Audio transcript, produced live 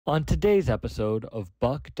On today's episode of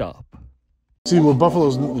Bucked Up. See, what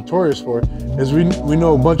Buffalo's notorious for is we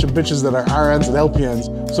know a bunch of bitches that are RNs and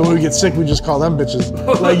LPNs. So when we get sick, we just call them bitches.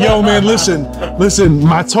 Like, yo, man, listen,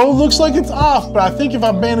 my toe looks like it's off, but I think if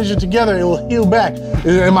I bandage it together, it will heal back.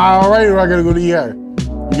 Am I all right, or I gotta go to ER?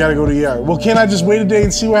 You gotta go to ER. Well, can't I just wait a day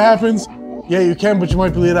and see what happens? Yeah, you can, but you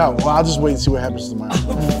might bleed out. Well, I'll just wait and see what happens tomorrow.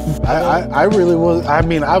 I really was. I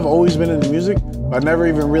mean, I've always been into music, but I never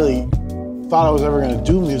even really thought I was ever gonna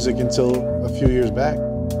do music until a few years back.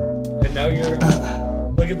 And now you're,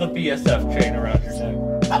 look at the BSF chain around your neck.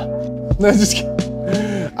 No, just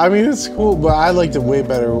kidding. I mean, it's cool, but I liked it way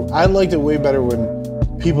better. I liked it way better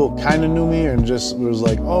when people kind of knew me and just was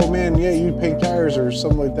like, oh man, yeah, you paint tires or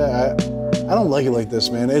something like that. I don't like it like this,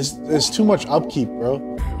 man. It's too much upkeep, bro.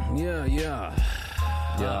 Yeah.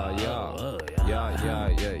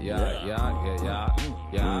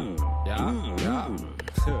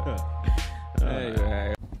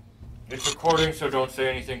 Hey. It's recording, so don't say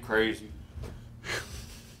anything crazy.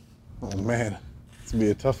 Oh man, it's gonna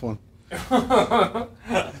be a tough one.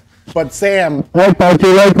 But Sam, I thought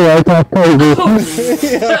you liked it. I talk crazy.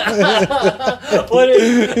 What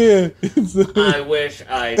is I wish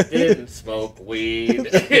I didn't smoke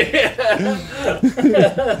weed.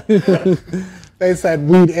 They said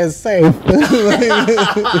weed is safe.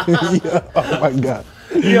 Yeah, oh my god.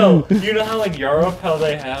 Yo, you know how in Europe, how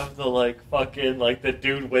they have the the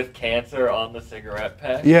dude with cancer on the cigarette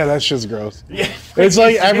pack? Yeah, that shit's gross. Yeah. It's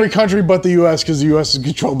like every country but the U.S. because the U.S. is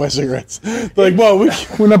controlled by cigarettes. They're like, well,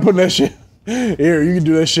 we're not putting that shit here. You can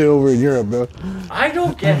do that shit over in Europe, bro. I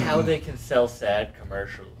don't get how they can sell sad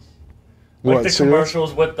commercials. Like What, the cigarettes?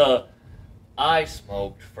 commercials with the, I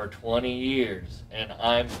smoked for 20 years and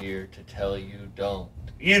I'm here to tell you don't.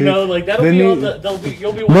 You know, like that'll be all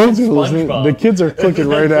you'll be watching SpongeBob. The kids are clicking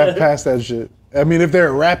right past that shit. I mean, if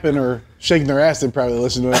they're rapping or shaking their ass, they'd probably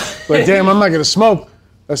listen to it. But damn, I'm not gonna smoke.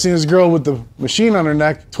 I seen this girl with the machine on her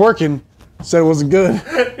neck twerking. Said it wasn't good.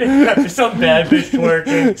 Some bad bitch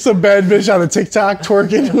twerking. Some bad bitch on a TikTok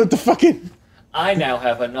twerking with the fucking. I now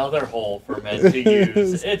have another hole for men to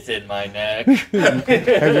use. It's in my neck. Have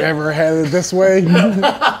you ever had it this way?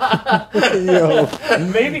 Yo.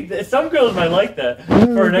 Maybe some girls might like that.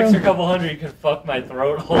 For an extra couple hundred, you can fuck my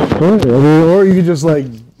throat hole. Or you could just they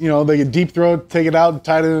get deep throat, take it out, and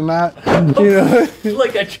tie it in a knot. You know?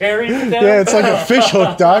 Like a cherry stem? Yeah, it's like a fish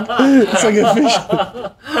hook, dog. It's like a fish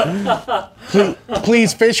hook.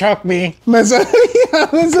 Please fish hook me.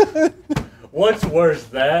 What's worse,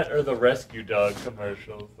 that or the rescue dog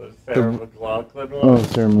commercials? The Sarah McLachlan one? Oh,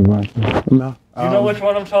 Sarah McLachlan. No. You know which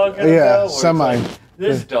one I'm talking about? Yeah, Where semi. it's like,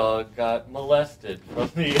 this dog got molested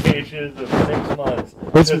from the ages of 6 months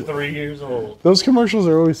to 3 years old. Those commercials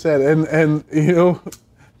are always sad. And you know,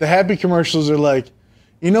 the happy commercials are like,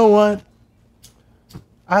 you know what?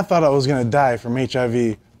 I thought I was going to die from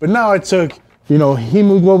HIV, but now I took,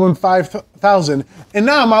 hemoglobin 5,000, and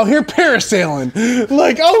now I'm out here parasailing.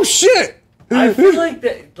 Like, oh shit! I feel like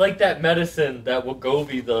that medicine, that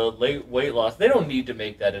Wegovy, the weight loss, they don't need to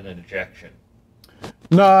make that an injection.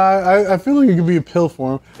 No, I feel like it could be a pill for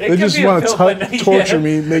them. They just want to torture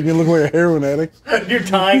me, make me look like a heroin addict. You're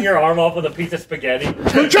tying your arm off with a piece of spaghetti.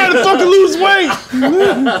 I'm trying to fucking lose weight!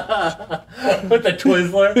 With the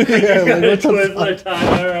Twizzler. Yeah, You got a Twizzler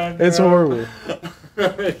tied around your It's arm. horrible.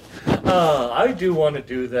 I do want to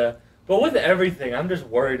do that. But with everything, I'm just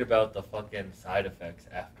worried about the fucking side effects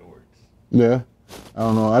afterwards. Yeah. I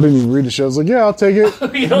don't know. I didn't even read the show. I was like, yeah, I'll take it.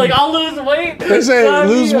 You're like, I'll lose weight. They say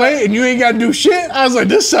lose weight and you ain't got to do shit. I was like,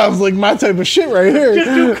 this sounds like my type of shit right here. Just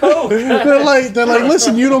do coke. they're like,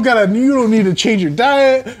 listen, you don't need to change your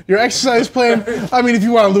diet, your exercise plan. I mean, if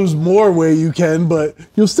you want to lose more weight, you can, but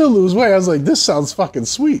you'll still lose weight. I was like, this sounds fucking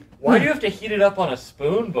sweet. Why do you have to heat it up on a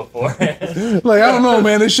spoon beforehand? Like, I don't know,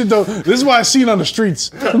 man. This is why I see it on the streets.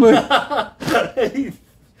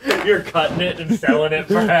 You're cutting it and selling it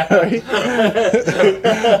for half.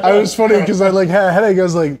 I was funny because I had a headache. I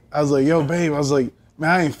was like, yo, babe. I was like, man,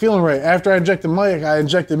 I ain't feeling right. After I injected Mike, I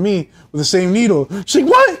injected me with the same needle. She's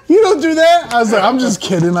like, what? You don't do that? I was like, I'm just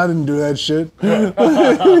kidding. I didn't do that shit.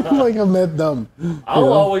 Like, I'm that dumb.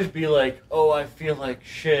 I'll always be like, oh, I feel like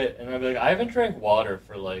shit. And I'll be like, I haven't drank water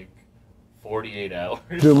for like 48 hours.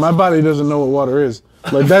 Dude, my body doesn't know what water is.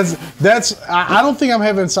 Like, I don't think I'm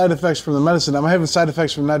having side effects from the medicine. I'm having side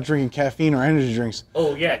effects from not drinking caffeine or energy drinks.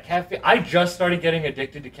 Oh, yeah, caffeine. I just started getting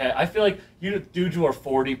addicted to caffeine. I feel like you dudes who are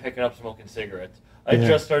 40 picking up smoking cigarettes. I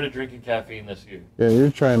just started drinking caffeine this year. Yeah, you're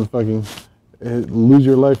trying to fucking lose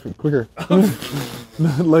your life quicker.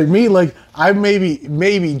 Like me, I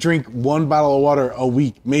maybe drink 1 bottle of water a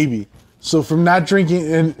week, maybe. So from not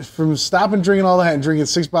drinking and from stopping drinking all that and drinking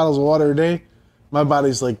 6 bottles of water a day, my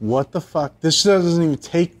body's like, what the fuck? This shit doesn't even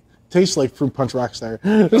taste like Fruit Punch Rockstar.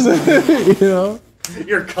 You know?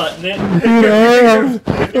 You're cutting it.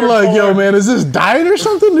 You're like, yo, man, is this diet or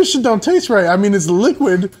something? This shit don't taste right. I mean, it's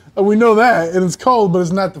liquid, and we know that, and it's cold, but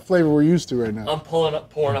it's not the flavor we're used to right now. I'm pouring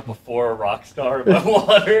up a 4 Rockstar in my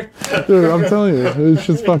water. Dude, I'm telling you, it's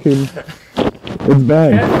just fucking, it's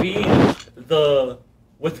bad. Caffeine, the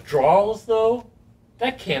withdrawals, though,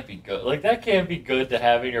 that can't be good. Like, that can't be good to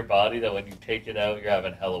have in your body that when you take it out, you're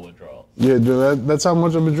having hella withdrawals. Yeah, dude, that's how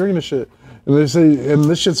much I've been drinking this shit. And they say, and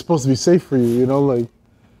this shit's supposed to be safe for you, you know, like,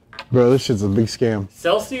 bro, this shit's a big scam.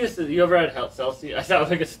 Celsius, you ever had Celsius? I sound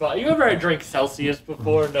like a spot. You ever had drink Celsius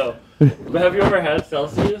before? No. But have you ever had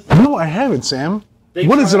Celsius? No, I haven't, Sam.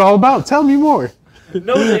 What is it all about? Tell me more.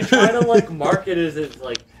 No, they try to, like, market it as it's,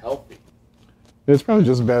 like, healthy. It's probably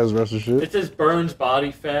just as bad as the rest of shit. It says burns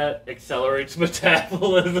body fat, accelerates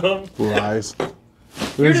metabolism. Lies.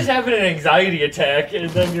 You're just having an anxiety attack, and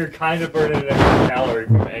then you're kind of burning an extra calorie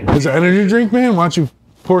from anxiety. It's an energy drink, man. Why don't you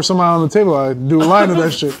pour some out on the table? I do a line of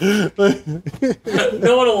that shit.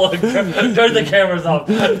 No one will look. Turn the cameras off.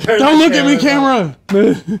 Don't look at me, camera.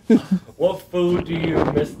 What food do you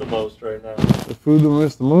miss the most right now? The food that I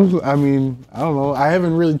miss the most? I mean, I don't know. I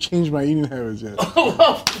haven't really changed my eating habits yet.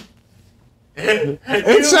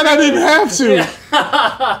 It said I didn't have to.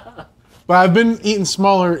 But I've been eating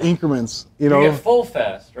smaller increments, you know. You get full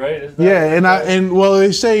fast, right? Yeah, and well,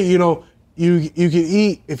 they say, you know, you can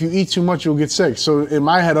eat, if you eat too much, you'll get sick. So in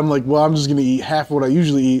my head, I'm like, well, I'm just gonna eat half of what I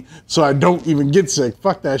usually eat, so I don't even get sick.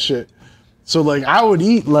 Fuck that shit. So like, I would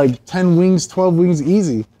eat like 10 wings, 12 wings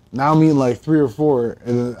easy. Now I'm eating like 3 or 4,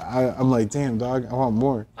 and I'm like, damn, dog, I want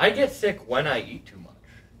more. I get sick when I eat too much.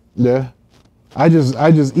 Yeah. I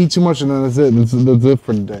just eat too much and then that's it. That's it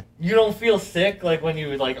for the day. You don't feel sick like when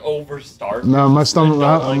you like overstart? No, my stomach,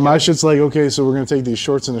 my shit's like, okay, so we're gonna take these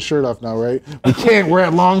shorts and the shirt off now, right? We can't. We're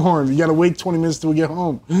at Longhorn. You gotta wait 20 minutes till we get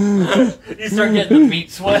home. You start getting the meat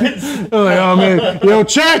sweats. I'm like, oh man, yo,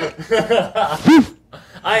 check.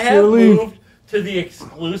 I have moved to the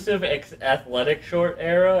exclusive athletic short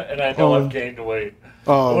era, and I know I've gained weight.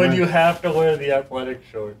 Oh, when man. You have to wear the athletic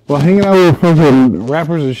shorts. Well, hanging out with fucking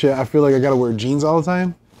rappers and shit, I feel like I gotta wear jeans all the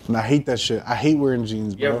time, and I hate that shit. I hate wearing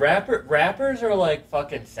jeans, bro. Yeah, rappers are like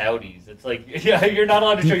fucking Saudis. It's like, yeah, you're not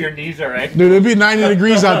allowed to show your knees are right. Dude, it'd be 90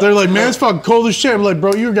 degrees out there. Like, man, it's fucking cold as shit. I'm like,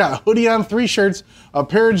 bro, you got a hoodie on, 3 shirts, a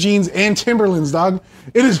pair of jeans, and Timberlands, dog.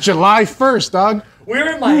 It is July 1st, dog.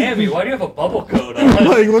 We're in Miami. Why do you have a bubble coat on?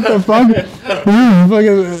 Like, what the fuck?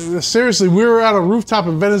 Seriously, we were at a rooftop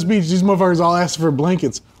in Venice Beach. These motherfuckers all asked for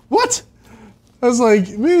blankets. What? I was like,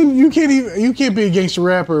 man, you can't be a gangster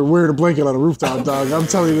rapper wearing a blanket on a rooftop, dog. I'm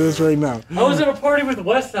telling you this right now. I was at a party with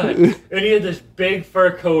Westside, and he had this big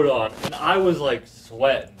fur coat on, and I was like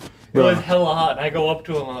sweating. It was hella hot, and I go up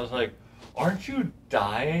to him, and I was like, aren't you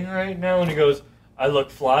dying right now? And he goes, I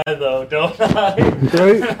look fly though, don't I?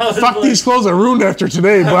 Right? Fuck, like, these clothes are ruined after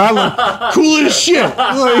today, but I look cool as shit.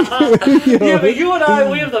 Like, yeah, but you and I,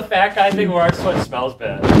 we have the fat guy thing where our sweat smells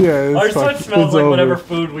bad. Yeah, our sweat smells like whatever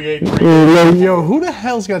food we ate. Yo, who the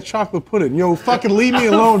hell's got chocolate pudding? Yo, fucking leave me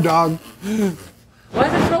alone, dog. Why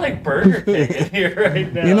does it smell like Burger King in here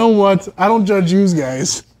right now? You know what? I don't judge you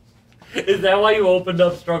guys. Is that why you opened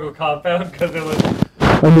up Struggle Compound? Because it was...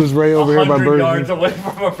 I'm just right over here by Burger King. 100 yards away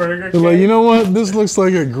from a Burger King. Like, you know what? This looks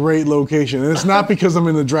like a great location. And it's not because I'm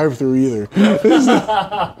in the drive-thru either.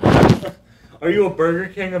 Are you a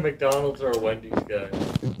Burger King, a McDonald's, or a Wendy's guy?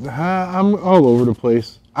 I'm all over the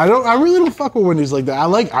place. I really don't fuck with Wendy's like that. I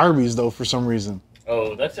like Arby's, though, for some reason.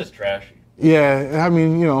 Oh, that's just trashy. Yeah, I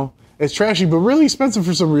mean, you know, it's trashy, but really expensive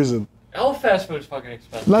for some reason. All fast food's fucking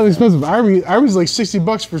expensive. Not expensive. Arby's like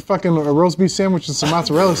 $60 for fucking a roast beef sandwich and some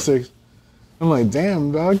mozzarella sticks. I'm like,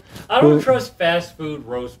 damn, dog. I don't trust fast food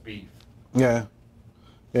roast beef. Yeah.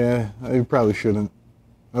 Yeah, I probably shouldn't.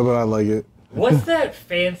 But I like it. What's that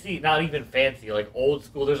fancy, not even fancy, like old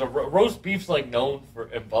school? There's a roast beef's like known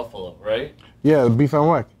in Buffalo, right? Yeah, beef on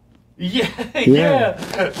whack. Yeah, yeah.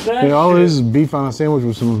 It always is beef on a sandwich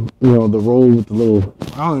with some, you know, the roll with the little,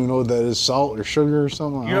 I don't even know what that is, salt or sugar or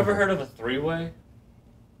something. You ever heard of a 3-way?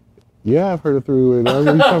 Yeah, I've heard of 3-way. What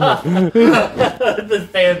are you talking about? The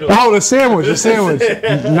sandwich. Oh, the sandwich.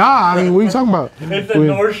 Nah, I mean, what are you talking about? It's a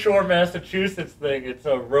North Shore, Massachusetts thing. It's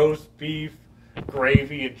a roast beef,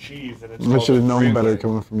 gravy, and cheese. And it's I should have known better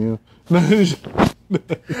coming from you.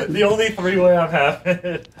 The only 3-way I've had.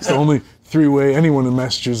 It's the only 3-way anyone in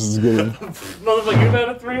Massachusetts is getting. Motherfucker, you've had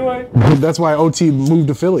a 3-way? That's why OT moved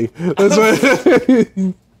to Philly. That's why.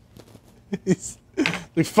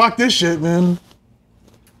 Like, fuck this shit, man.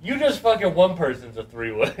 You just fucking one person's a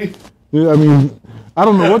 3-way. Yeah, I mean, I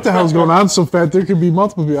don't know what the hell's going on so fat. There could be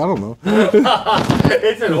multiple people. I don't know.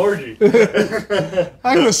 It's an orgy.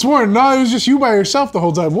 I could have sworn, no, it was just you by yourself the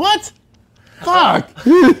whole time. What? Fuck.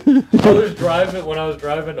 When I was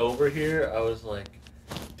driving over here, I was like,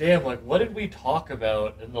 damn, like, what did we talk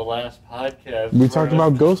about in the last podcast? We talked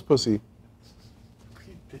about ghost pussy.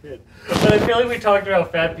 We did. But I feel like we talked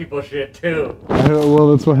about fat people shit, too.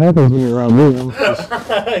 Well, that's what happens when you're around me.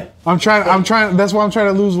 I'm trying, that's why I'm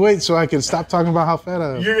trying to lose weight so I can stop talking about how fat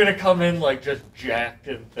I am. You're going to come in, like, just jacked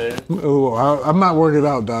and thin. Oh, I'm not working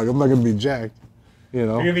out, dog. I'm not going to be jacked. You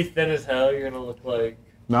know? You're going to be thin as hell. You're going to look like...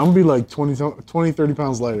 No, I'm going to be like 20, 30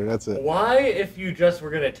 pounds lighter. That's it. Why, if you just were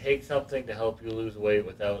going to take something to help you lose weight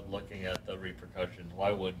without looking at the repercussions,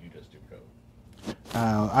 why wouldn't you just do coke?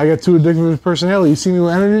 I got too addicted with personality. You see me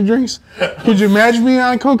with energy drinks? Could you imagine me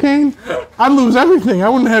on cocaine? I'd lose everything. I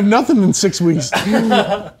wouldn't have nothing in 6 weeks.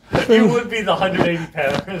 You would be the 180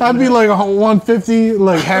 pounds. I'd be like 150,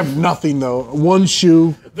 like have nothing though. One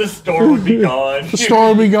shoe. The store would be gone. The store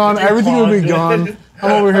would be gone. Everything would be gone.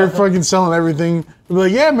 I'm over here fucking selling everything. I'd be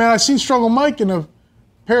like, yeah, man, I seen Struggle Mike in a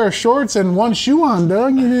pair of shorts and one shoe on,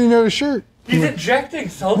 dog. You didn't even have a shirt. He's injecting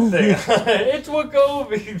something. It's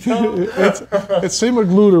Wegovy. It's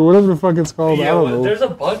semaglutide or whatever the fuck it's called. Yeah, I don't know. there's a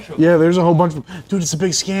bunch of them. Yeah, there's a whole bunch of them. Dude, it's a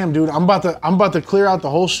big scam, dude. I'm about to clear out the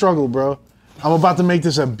whole struggle, bro. I'm about to make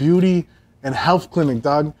this a beauty and health clinic,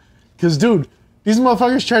 dog. Cause dude, these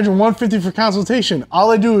motherfuckers charging $150 for consultation. All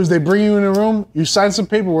they do is they bring you in a room, you sign some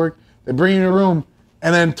paperwork, they bring you in a room,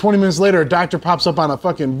 and then 20 minutes later a doctor pops up on a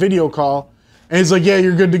fucking video call and he's like, yeah,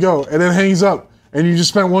 you're good to go. And then hangs up. And you just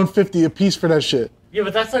spent $150 a piece for that shit. Yeah,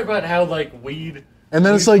 but that's like about how like weed. And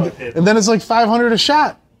then it's like $500 a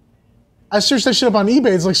shot. I searched that shit up on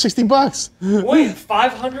eBay. It's like $60. Wait,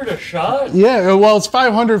 500 a shot? Yeah, well, it's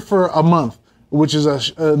 $500 for a month, which is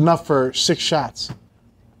enough for 6 shots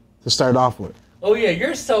to start off with. Oh yeah,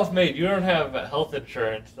 you're self-made. You don't have health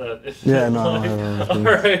insurance. Yeah, no. Like, all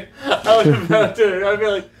right, I'd be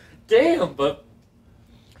like, damn, but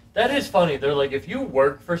that is funny. They're like, if you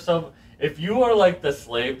work for if you are like the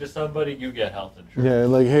slave to somebody, you get health insurance. Yeah,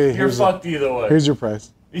 like, hey, you're fucked either way. Here's your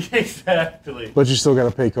price. Exactly. But you still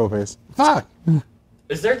gotta pay copays. Fuck.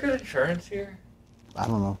 Is there good insurance here? I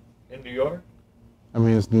don't know. In New York? I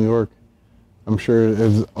mean, it's New York. I'm sure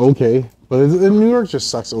it's okay, but New York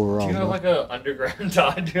just sucks overall. Do you have like an underground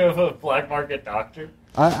doctor? Do you have a black market doctor?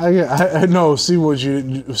 I know. See what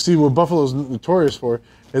Buffalo's notorious for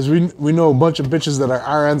is we know a bunch of bitches that are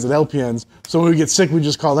RNs and LPNs. So when we get sick, we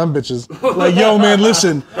just call them bitches. Like, yo, man,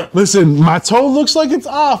 listen. My toe looks like it's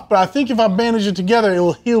off, but I think if I bandage it together, it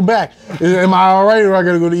will heal back. Am I all right, or I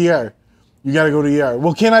gotta go to ER? You gotta go to ER.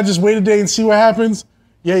 Well, can't I just wait a day and see what happens?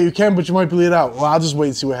 Yeah, you can, but you might bleed out. Well, I'll just wait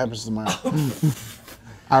and see what happens tomorrow.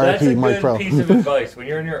 That's a Mike Pro. good piece of advice. When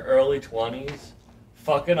you're in your early 20s,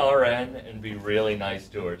 fucking RN and be really nice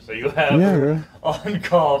to her. So you have her on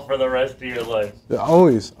call for the rest of your life.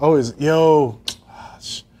 Always. Yo,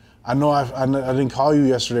 I know I didn't call you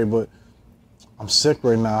yesterday, but I'm sick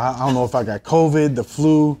right now. I don't know if I got COVID, the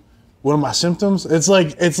flu. What are my symptoms? It's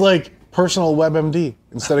like personal WebMD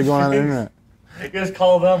instead of going on the internet. You just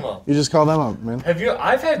call them up. You just call them up, man.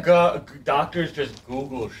 I've had doctors just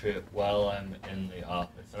Google shit while I'm in the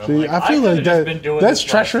office. And See, I'm like, I feel like that's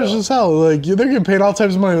treacherous as hell. Like, they're getting paid all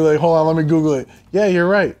types of money. Like, hold on, let me Google it. Yeah, you're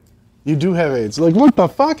right. You do have AIDS. Like, what the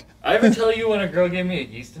fuck? I ever tell you when a girl gave me a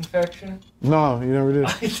yeast infection? No, you never did.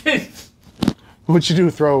 I did. What'd you do,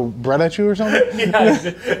 throw bread at you or something?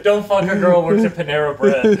 Yeah, don't fuck a girl who works at Panera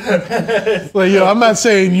Bread. Like, yo, I'm not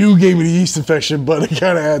saying you gave me the yeast infection, but it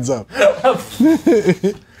kind of adds up.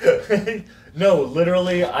 No,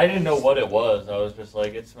 literally, I didn't know what it was. I was just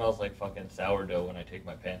like, it smells like fucking sourdough when I take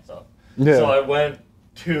my pants off. Yeah. So I went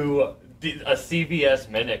to a CVS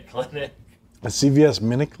Minute Clinic. A CVS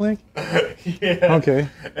Minute Clinic? Yeah. Okay.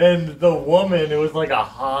 And the woman, it was like a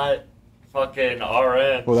hot fucking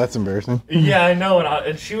RN. Well, that's embarrassing. Yeah, I know.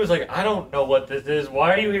 And she was like, I don't know what this is.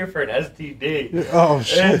 Why are you here for an STD? Oh,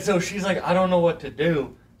 shit. And so she's like, I don't know what to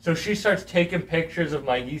do. So she starts taking pictures of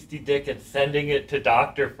my yeasty dick and sending it to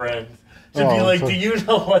doctor friends to be like, do you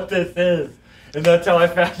know what this is? And that's how I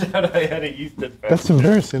found out I had a yeast infection. That's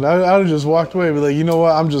embarrassing. I would have just walked away and be like, you know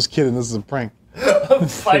what? I'm just kidding. This is a prank.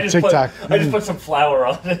 I just put some flour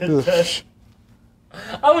on it.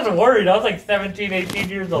 I was worried. I was like 17, 18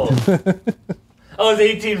 years old. I was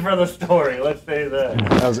 18 for the story. Let's say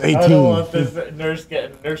that. I was 18. I don't want this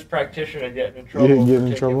nurse practitioner getting in trouble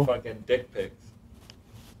for taking fucking dick pics.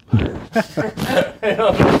 I was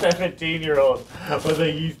a 17-year-old with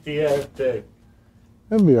a yeasty ass dick.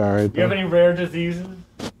 That'd be alright. Do you have any rare diseases?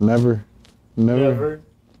 Never.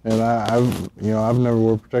 And I've never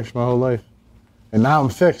wore protection my whole life. And now I'm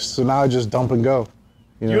fixed, so now I just dump and go.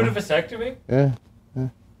 You had a vasectomy? Yeah.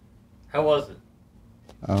 How was it?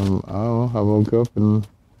 I don't know. I woke up and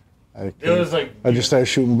I just started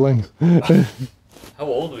shooting blanks. How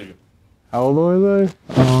old were you? How old was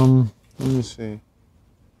I? Let me see.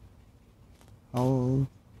 How old?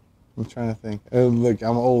 I'm trying to think. Look,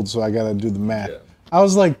 I'm old, so I gotta do the math. Yeah. I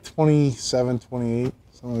was like 27, 28,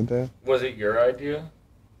 something like that. Was it your idea?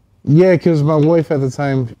 Yeah, because my wife at the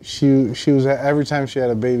time, she was every time she had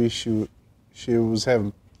a baby, she was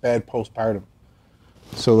having bad postpartum.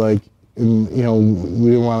 So like, we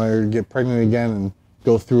didn't want her to get pregnant again and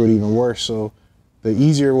go through it even worse. So the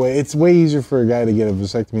easier way, it's way easier for a guy to get a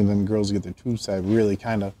vasectomy than girls to get their tubes tied, really,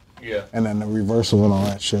 kind of. Yeah. And then the reversal and all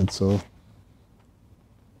that shit. So.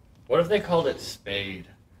 What if they called it spade?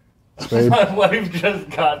 Spade? My wife just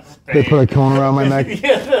got spade. They put a cone around my neck?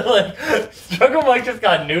 Yeah, they're like, Struggle Mike just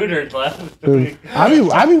got neutered last week.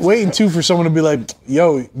 I be waiting, too, for someone to be like,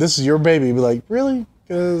 yo, this is your baby. Be like, really?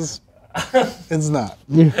 Because it's not.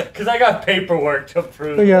 Because I got paperwork to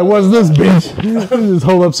prove. Yeah, what's this, bitch? Just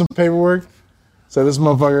hold up some paperwork. So this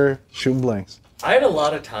motherfucker shooting blanks. I had a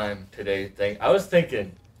lot of time today. I was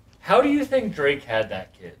thinking, how do you think Drake had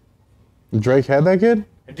that kid? Drake had that kid?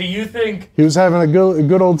 Do you think he was having a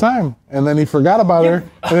good old time, and then he forgot about her,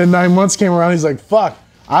 and then 9 months came around, he's like, fuck,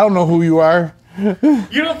 I don't know who you are. You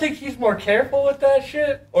don't think he's more careful with that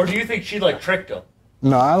shit? Or do you think she like tricked him?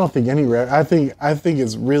 No, I don't think I think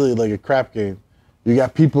it's really like a crap game. You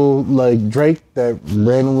got people like Drake that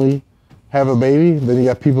randomly have a baby, then you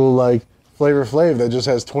got people like Flavor Flav that just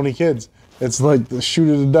has 20 kids. It's like the shoot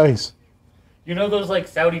of the dice. You know those like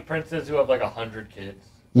Saudi princes who have like 100 kids?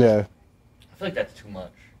 Yeah. I feel like that's too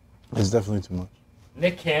much. It's definitely too much.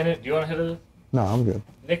 Nick Cannon, do you want to hit it? No, I'm good.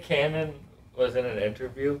 Nick Cannon was in an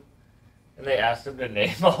interview, and they asked him to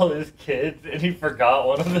name all his kids, and he forgot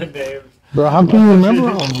one of the names. Bro, how can you remember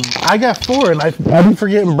all of them? I got 4, and I've been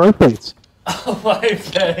forgetting birthdays. Oh, my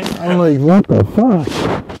God. I'm like, what the fuck?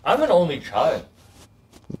 I'm an only child.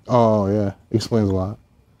 Oh, yeah. Explains a lot.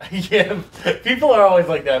 Yeah, people are always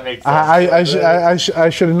like, that makes sense. I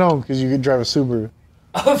should have known, because you could drive a Subaru.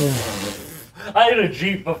 I had a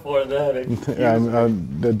Jeep before that. Yeah,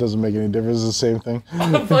 that doesn't make any difference. It's the same thing.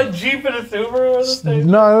 A Jeep and a Subaru are the same?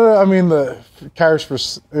 No, I mean the cars for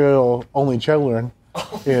only children.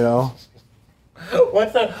 What's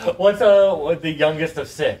the youngest of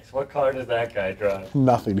 6? What car does that guy drive?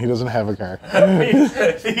 Nothing. He doesn't have a car.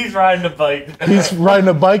 He's riding a bike. He's riding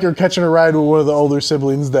a bike or catching a ride with one of the older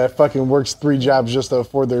siblings that fucking works 3 jobs just to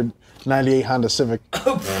afford their 98 Honda Civic.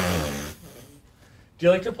 Do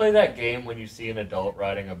you like to play that game when you see an adult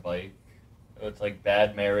riding a bike? It's like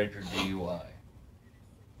bad marriage or DUI.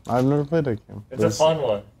 I've never played that game. It's a fun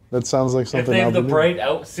one. That sounds like something. If they have the bright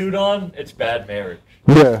outsuit on, it's bad marriage.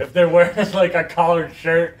 Yeah. If they're wearing like a collared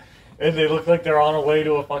shirt and they look like they're on a way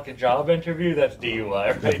to a fucking job interview, that's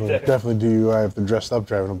DUI right there. Definitely DUI if they're dressed up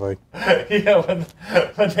driving a bike. Yeah, when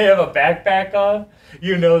they have a backpack on,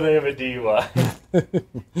 you know they have a DUI.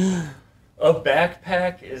 A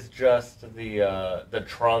backpack is just the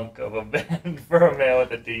trunk of a van for a man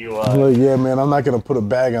with a DUI. I'm like, yeah, man, I'm not going to put a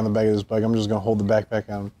bag on the back of this bike. I'm just going to hold the backpack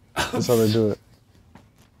on. That's how they do it.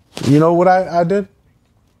 You know what I did?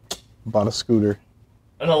 Bought a scooter.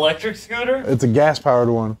 An electric scooter? It's a gas-powered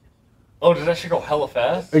one. Oh, does that shit go hella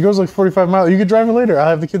fast? It goes like 45 miles. You can drive it later. I'll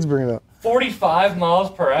have the kids bring it up. 45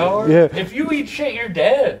 miles per hour? Yeah. If you eat shit, you're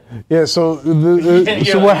dead. Yeah, so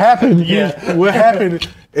what happened? Yeah. What happened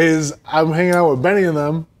is I'm hanging out with Benny and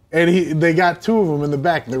them, and they got 2 of them in the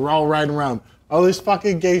back. They were all riding around. All these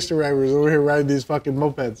fucking gangster rappers over here riding these fucking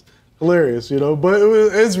mopeds. Hilarious, But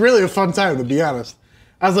it's really a fun time, to be honest.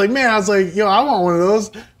 I was like, yo, I want one of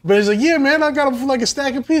those. But he's like, yeah, man, I got them for like a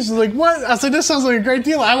stack of pieces. Like, what? I said, this sounds like a great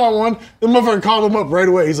deal. I want one. The motherfucker called him up right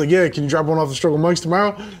away. He's like, yeah, can you drop one off the Struggle Mugs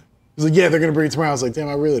tomorrow? He's like, yeah, they're going to bring it tomorrow. I was like, damn,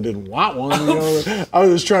 I really didn't want one. I was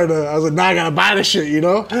like, nah, I got to buy this shit, You're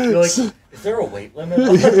like, is there a weight limit?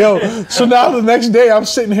 So now the next day I'm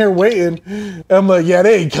sitting here waiting. And I'm like, yeah,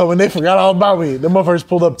 they ain't coming. They forgot all about me. The motherfuckers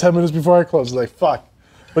pulled up 10 minutes before I closed. Like, fuck.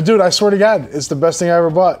 But dude, I swear to God, it's the best thing I ever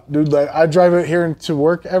bought. Dude, like I drive it here to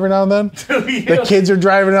work every now and then. The kids are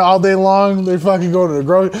driving it all day long. They're fucking going to the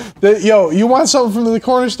grocery. Yo, you want something from the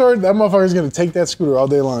corner store? That motherfucker's gonna take that scooter all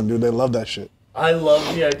day long, dude. They love that shit. I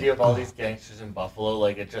love the idea of all these gangsters in Buffalo.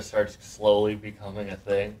 Like it just starts slowly becoming a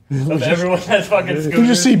thing. Of everyone has fucking scooters. You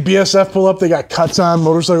just see BSF pull up. They got cuts on,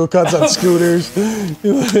 motorcycle cuts on scooters.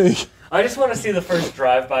 Like, I just want to see the first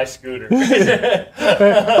drive-by scooter. Fuck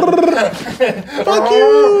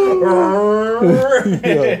you!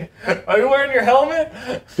 Are you wearing your helmet?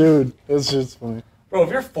 Dude, that's just funny. Bro,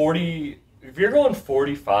 if you're going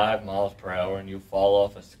 45 miles per hour and you fall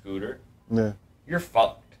off a scooter, Yeah. you're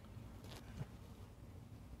fucked.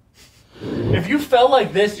 If you fell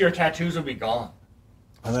like this, your tattoos would be gone.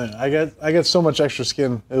 And then I get so much extra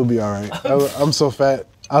skin, it'll be all right. I'm so fat.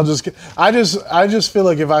 I just feel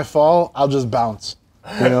like if I fall, I'll just bounce.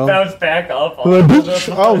 You know? Bounce back up.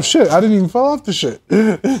 Oh shit! I didn't even fall off the shit.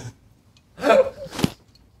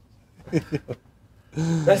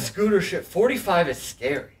 That scooter shit, 45 is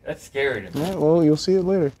scary. That's scary to me. Yeah, well, you'll see it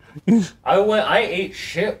later. I ate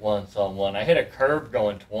shit once on one. I hit a curb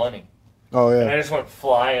going 20. Oh And I yeah. just went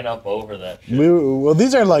flying up over that shit. Well,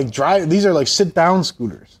 these are like sit down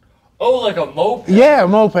scooters. Oh, like a moped? Yeah,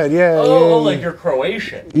 moped. Yeah. Oh, yeah, like you're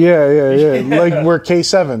Croatian. Yeah. Like we're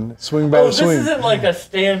K7, swing by Oh, swing. this isn't like a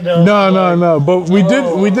stand-up. No. But we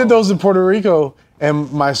Oh. did those in Puerto Rico,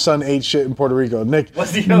 and my son ate shit in Puerto Rico. Nick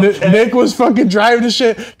Was he okay? Nick was fucking driving the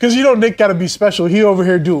shit because Nick got to be special. He over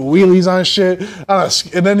here doing wheelies on shit,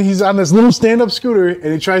 and then he's on this little stand-up scooter,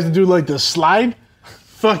 and he tries to do like the slide.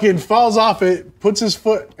 Fucking falls off it, puts his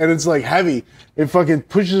foot, and it's like heavy. It fucking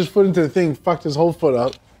pushes his foot into the thing, fucked his whole foot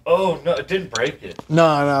up. Oh, no, it didn't break it.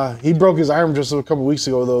 No. He broke his arm just a couple weeks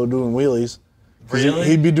ago, though, doing wheelies. Really?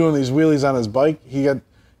 He'd be doing these wheelies on his bike.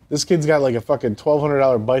 This kid's got like a fucking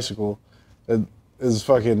 $1,200 bicycle that is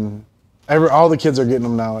fucking, all the kids are getting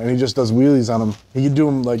them now, and he just does wheelies on them. He could do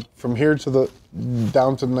them like from here to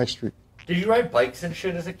down to the next street. Did you ride bikes and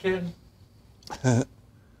shit as a kid?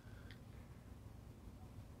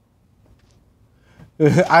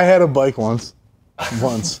 I had a bike once.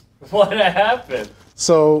 What happened?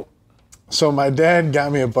 So my dad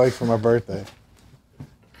got me a bike for my birthday.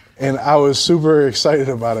 And I was super excited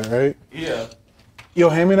about it, right? Yeah. Yo,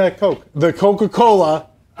 hand me that Coke. The Coca-Cola,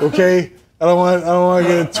 okay? I don't want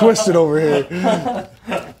to get it twisted over here.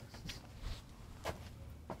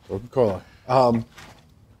 Coca-Cola.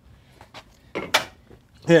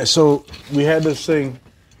 Yeah, so we had this thing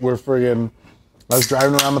where I was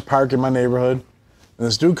driving around the park in my neighborhood, and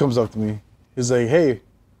this dude comes up to me. He's like, hey.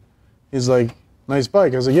 He's like, nice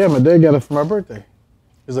bike. I was like, yeah, my dad got it for my birthday.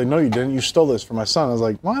 He's like, no, you didn't. You stole this from my son. I was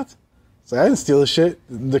like, what? He's like, I didn't steal this shit.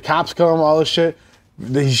 The cops come, all this shit.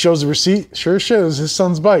 He shows the receipt. Sure as shit, it was his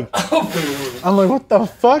son's bike. I'm like, what the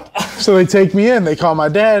fuck? So they take me in. They call my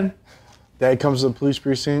dad. Dad comes to the police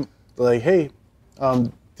precinct. They're like, hey,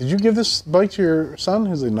 did you give this bike to your son?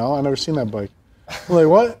 He's like, no, I never seen that bike. I'm like,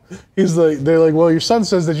 what? They're like, well, your son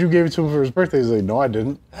says that you gave it to him for his birthday. He's like, no, I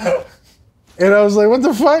didn't. And I was like, what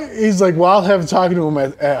the fuck? He's like, well, I'll have talking to him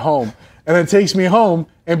at home. And then takes me home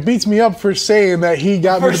and beats me up for saying that he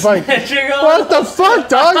got me the bike. What the fuck,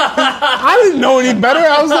 dog? I didn't know any better.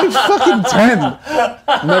 I was like fucking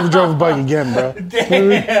 10. Never drove a bike again, bro.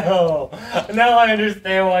 Damn. Now I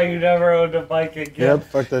understand why you never owned a bike again. Yep,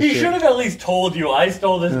 fuck that He shit. should have at least told you, I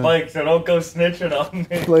stole this bike, so don't go snitching on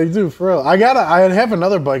me. Like, dude, for real. I have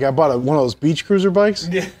another bike. I bought one of those beach cruiser bikes.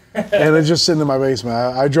 Yeah. And it's just sitting in my basement.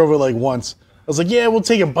 I drove it like once. I was like, yeah, we'll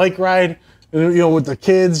take a bike ride, with the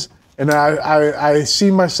kids. And I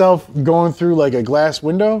see myself going through like a glass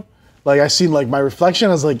window. Like I seen like my reflection.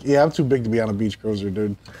 I was like, yeah, I'm too big to be on a beach cruiser,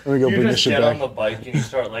 dude. Let me go bring this shit get back. on the bike and you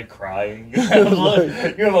start like crying. You have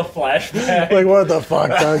a flashback. Like, what the fuck,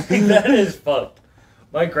 dog? That is fucked.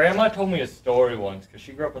 My grandma told me a story once, because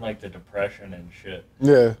she grew up in like the Depression and shit.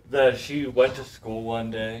 Yeah. That she went to school one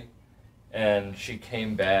day and she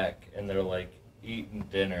came back and they're like eating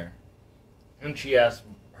dinner. And she asked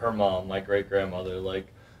her mom, my great grandmother, like,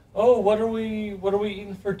 oh, what are we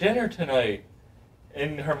eating for dinner tonight?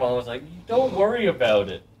 And her mom was like, don't worry about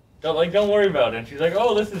it. Don't worry about it. And she's like,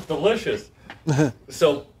 oh, this is delicious.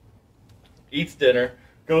 So, eats dinner,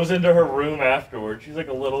 goes into her room afterwards. She's like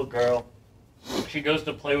a little girl. She goes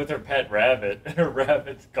to play with her pet rabbit, and her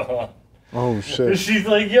rabbit's gone. Oh, shit. She's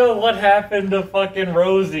like, yo, what happened to fucking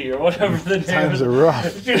Rosie, or whatever the name Times is. are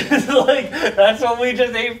rough. She was like, that's what we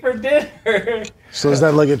just ate for dinner. So is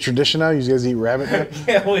that like a tradition now? You guys eat rabbit now?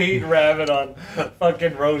 Yeah, we eat rabbit on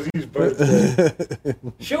fucking Rosie's birthday.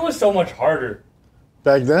 Shit was so much harder.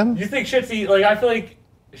 Back then? You think shit's like, I feel like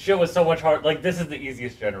shit was so much harder. Like, this is the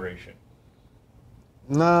easiest generation.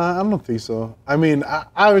 Nah, I don't think so. I mean,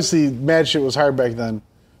 obviously, mad shit was hard back then,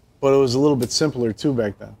 but it was a little bit simpler too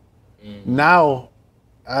back then. Now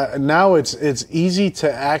it's easy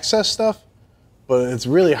to access stuff, but it's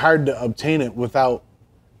really hard to obtain it without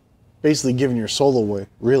basically giving your soul away,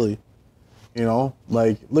 really.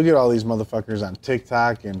 Like, look at all these motherfuckers on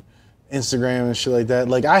TikTok and Instagram and shit like that.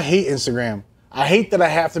 Like, I hate Instagram. I hate that I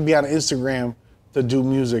have to be on Instagram to do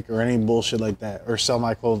music or any bullshit like that or sell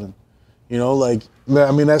my clothing. Like,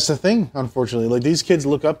 I mean, that's the thing, unfortunately. Like, these kids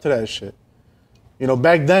look up to that shit.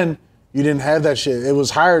 Back then, You didn't have that shit. It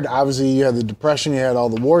was hard. Obviously, you had the Depression, you had all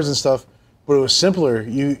the wars and stuff, but it was simpler.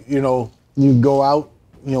 You go out,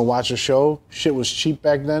 watch a show. Shit was cheap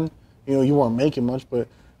back then. You weren't making much, but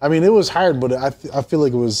I mean, it was hard. But I feel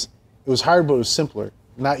like it was hard, but it was simpler.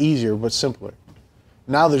 Not easier, but simpler.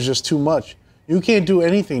 Now there's just too much. You can't do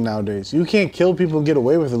anything nowadays. You can't kill people and get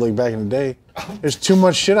away with it like back in the day. There's too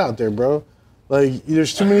much shit out there, bro. Like,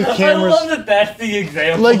 there's too many cameras. I love that that's the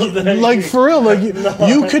example. Like for real, like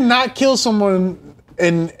you could not kill someone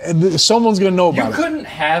and someone's gonna know about it. You couldn't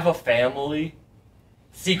have a family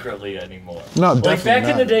secretly anymore. No, definitely like back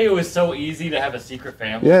not. in the day, it was so easy to have a secret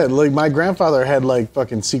family. Yeah, like my grandfather had like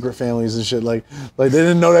fucking secret families and shit. Like they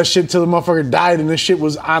didn't know that shit till the motherfucker died, and this shit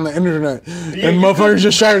was on the internet, and motherfuckers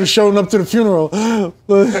just started showing up to the funeral.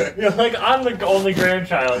 You're like, I'm the only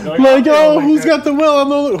grandchild. Like, oh, who's got the will? I'm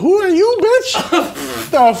the. Who are you,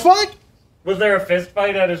 bitch? The fuck? Was there a fist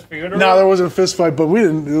fight at his funeral? No, there wasn't a fist fight, but we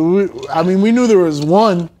didn't. I mean, we knew there was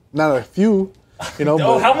one, not a few.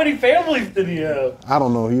 Oh, how many families did he have? I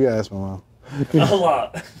don't know. You asked my mom. A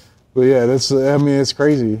lot. But yeah, it's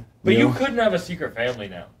crazy. But you couldn't have a secret family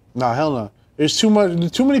now. No, hell no. There's too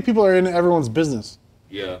much. Too many people are in everyone's business.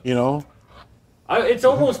 Yeah. It's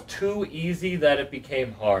almost too easy that it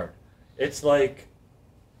became hard. It's like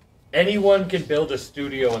anyone can build a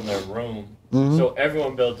studio in their room, so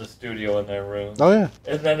everyone builds a studio in their room. Oh yeah.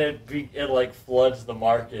 And then it like floods the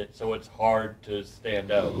market, so it's hard to stand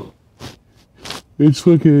out. It's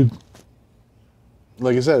fucking.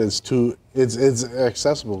 Like I said, it's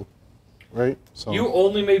accessible, right? So You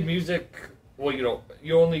only made music. Well,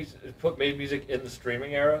 you only made music in the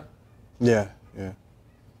streaming era. yeah.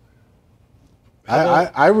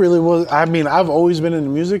 I really was. I mean, I've always been into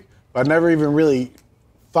music, but I never even really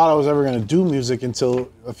thought I was ever gonna do music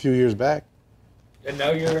until a few years back. And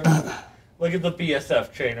now you're look at the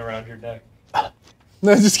BSF chain around your neck.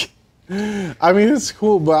 No, just kidding. I mean, it's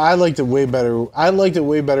cool, but I liked it way better. I liked it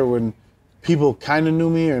way better when people kind of knew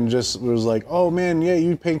me and just was like, "Oh man, yeah,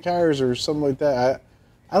 you paint cars or something like that."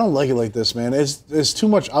 I don't like it like this, man. It's too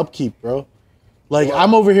much upkeep, bro. Like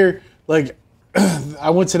I'm over here, like I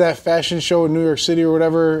went to that fashion show in New York City or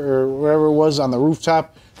whatever it was on the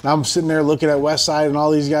rooftop. And I'm sitting there looking at West Side and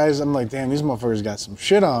all these guys. I'm like, damn, these motherfuckers got some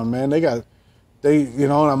shit on, man. And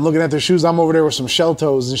I'm looking at their shoes. I'm over there with some shell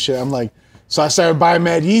toes and shit. I'm like, so I started buying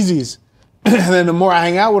mad Yeezys. And then the more I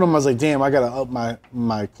hang out with them, I was like, damn, I gotta up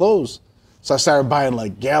my clothes. So I started buying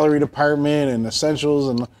like gallery department and essentials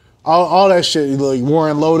and all that shit, like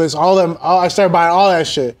Warren Lotus, I started buying all that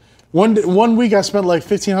shit. One week I spent like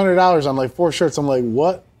 $1,500 on like 4 shirts. I'm like,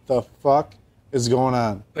 what the fuck is going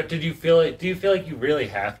on? But do you feel like you really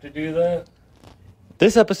have to do that?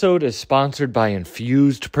 This episode is sponsored by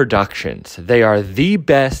Infused Productions. They are the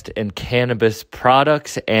best in cannabis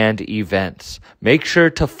products and events. Make sure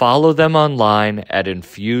to follow them online at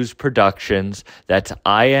Infused Productions. That's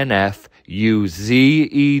INFUZED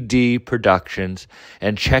Productions,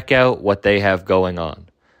 and check out what they have going on.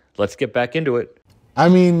 Let's get back into it. I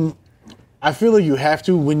mean, I feel like you have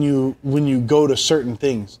to when you go to certain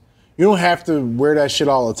things. You don't have to wear that shit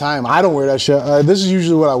all the time. I don't wear that shit. This is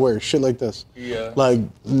usually what I wear, shit like this. Yeah. Like,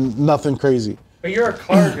 nothing crazy. But you're a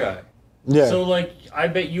car guy. Yeah. So, like, I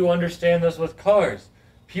bet you understand this with cars.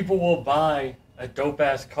 People will buy a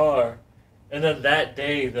dope-ass car, and then that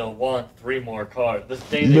day they'll want 3 more cars. This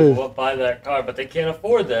day they will buy that car, but they can't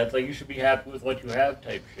afford that. It's like, you should be happy with what you have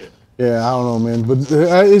type shit. Yeah, I don't know, man. But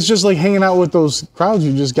it's just like hanging out with those crowds.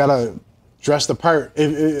 You just got to dress the part.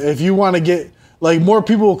 If you want to get... Like, more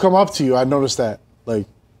people will come up to you. I noticed that. Like,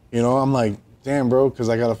 I'm like, damn, bro, because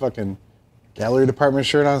I got a fucking gallery department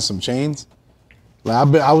shirt on, some chains.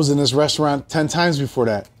 Like, I was in this restaurant 10 times before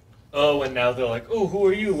that. Oh, and now they're like, oh, who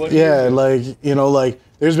are you? What do yeah, you do? like,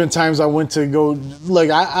 there's been times I went to go, like,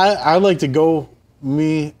 I like to go,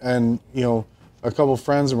 me and, a couple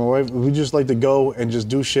friends and my wife, we just like to go and just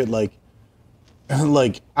do shit, like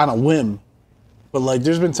on a whim. But like,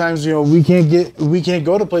 there's been times we can't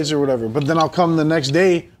go to places or whatever. But then I'll come the next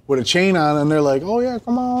day with a chain on, and they're like, "Oh yeah,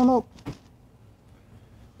 come on up."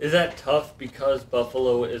 Is that tough because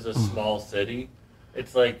Buffalo is a small city?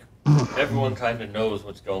 It's like everyone kind of knows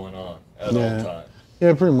what's going on at all times.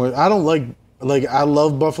 Yeah, pretty much. I don't like I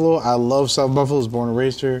love Buffalo. I love South Buffalo. I was born and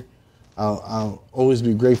raised here. I'll always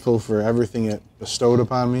be grateful for everything it bestowed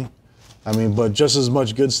upon me. I mean, but just as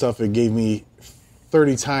much good stuff, it gave me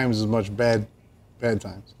 30 times as much bad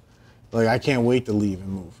times. Like, I can't wait to leave and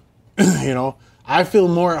move. I feel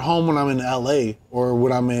more at home when I'm in LA or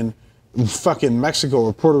when I'm in fucking Mexico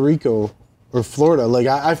or Puerto Rico or Florida. Like,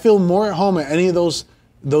 I feel more at home at any of those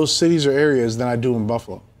cities or areas than I do in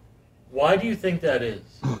Buffalo. Why do you think that is?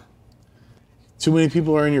 too many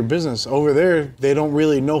people are in your business. Over there, they don't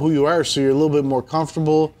really know who you are, so you're a little bit more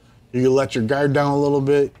comfortable. You can let your guard down a little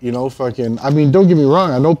bit, you know, fucking. I mean, don't get me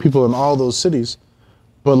wrong. I know people in all those cities,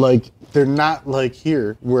 but like they're not like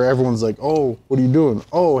here where everyone's like, oh, what are you doing?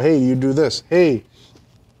 Oh, hey, you do this. Hey,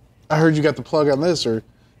 I heard you got the plug on this, or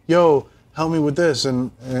yo, help me with this. And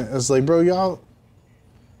it's like, bro, y'all,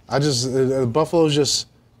 Buffalo's just,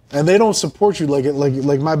 and they don't support you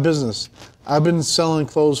like my business. I've been selling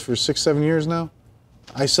clothes for 6-7 years now.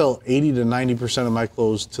 I sell 80 to 90% of my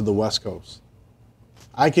clothes to the West Coast.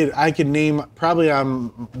 I could name probably on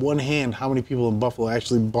one hand how many people in Buffalo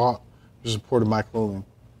actually bought or supported my clothing,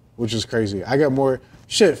 which is crazy. I got more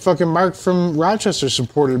shit. Fucking Mark from Rochester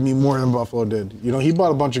supported me more than Buffalo did. You know, he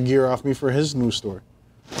bought a bunch of gear off me for his new store.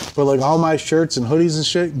 But like all my shirts and hoodies and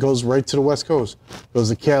shit goes right to the West Coast. Goes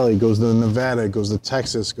to Cali, goes to Nevada, goes to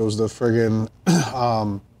Texas, goes to friggin'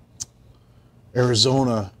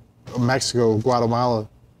 Arizona, Mexico, Guatemala.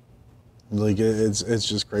 Like it's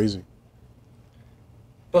just crazy.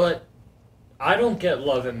 But I don't get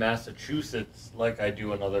love in Massachusetts like I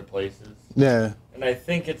do in other places. Yeah. And I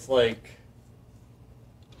think it's like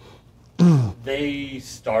they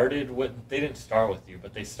didn't start with you,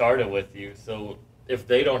 but they started with you. So if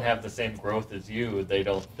they don't have the same growth as you, they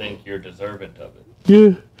don't think you're deserving of it.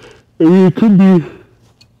 Yeah. I mean, it could be.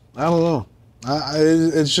 I don't know.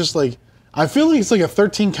 It's just like, I feel like it's like a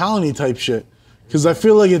 13 colony type shit. Because I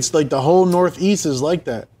feel like it's like the whole Northeast is like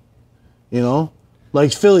that. You know?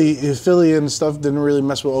 Like Philly and stuff didn't really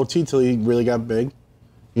mess with OT till he really got big.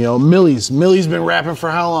 You know, Millie's been rapping for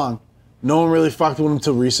how long? No one really fucked with him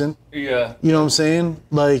till recent. Yeah. You know what I'm saying?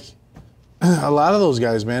 Like, a lot of those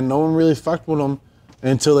guys, man, no one really fucked with them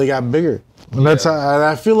until they got bigger. And that's how, and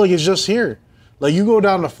I feel like it's just here. Like, you go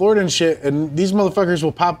down to Florida and shit, and these motherfuckers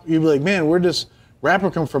will pop, you'll be like, man, where'd this rapper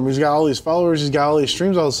come from? He's got all these followers, he's got all these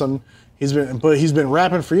streams all of a sudden. He's been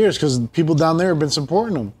rapping for years because people down there have been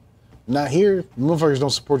supporting him. Not here. Motherfuckers don't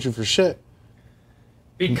support you for shit.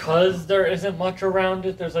 Because there isn't much around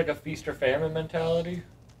it, there's like a feast or famine mentality.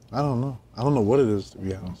 I don't know. I don't know what it is, to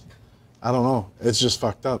be honest. I don't know. It's just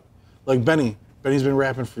fucked up. Like Benny's been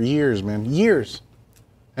rapping for years, man. Years.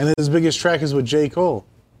 And his biggest track is with J. Cole.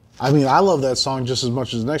 I mean, I love that song just as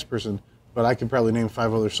much as the next person, but I could probably name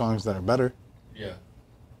 5 other songs that are better. Yeah.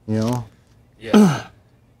 You know? Yeah.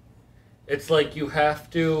 It's like you have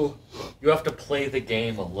to play the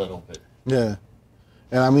game a little bit. Yeah.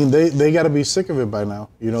 And I mean, they got to be sick of it by now.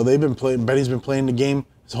 You know, Benny's been playing the game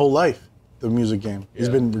his whole life, the music game. He's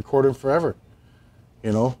been recording forever,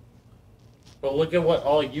 you know? But look at what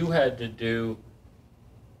all you had to do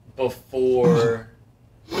before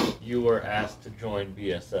you were asked to join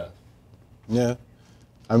BSF. Yeah.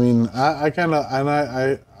 I mean, I got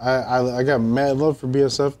mad love for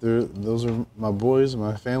BSF. Those are my boys,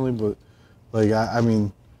 my family, but like, I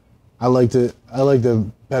mean, I liked it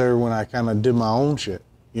better when I kind of did my own shit.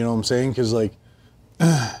 You know what I'm saying? Because like,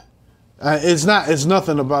 it's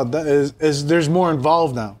nothing about that. There's more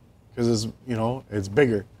involved now because it's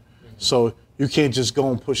bigger. Mm-hmm. So you can't just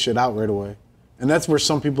go and push shit out right away, and that's where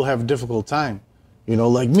some people have a difficult time. You know,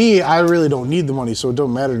 like me, I really don't need the money, so it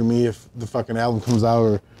don't matter to me if the fucking album comes out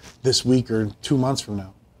or this week or 2 months from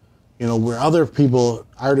now. You know, where other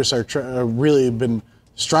artists are really been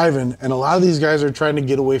striving, and a lot of these guys are trying to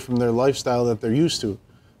get away from their lifestyle that they're used to.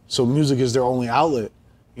 So music is their only outlet,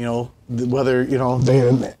 you know, whether, you know,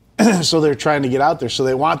 so they're trying to get out there. So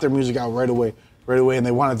they want their music out right away, and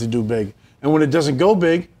they want it to do big. And when it doesn't go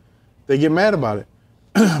big, they get mad about it.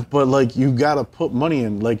 But like, you gotta put money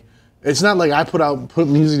in. Like, it's not like I put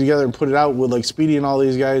music together and put it out with like Speedy and all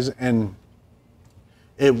these guys and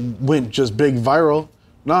it went just big viral.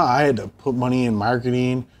 No, I had to put money in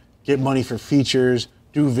marketing, get money for features,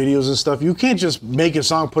 do videos and stuff. You can't just make a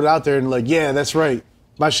song, put it out there and like, yeah, that's right.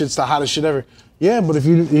 My shit's the hottest shit ever. Yeah, but if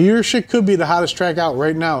your shit could be the hottest track out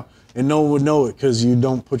right now and no one would know it because you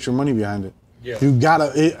don't put your money behind it. Yeah.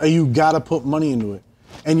 You gotta put money into it.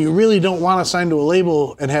 And you really don't want to sign to a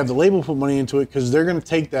label and have the label put money into it because they're going to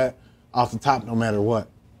take that off the top no matter what.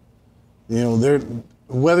 You know,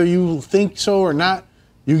 whether you think so or not,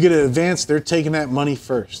 you get an advance, they're taking that money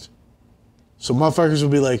first. So motherfuckers will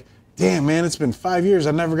be like, damn, man, it's been 5 years.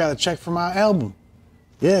 I never got a check for my album.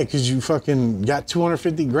 Yeah, because you fucking got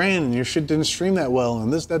 250 grand and your shit didn't stream that well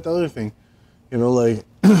and this, that, the other thing. You know, like...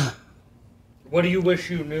 What do you wish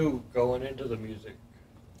you knew going into the music?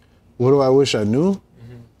 What do I wish I knew?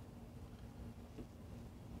 Mm-hmm.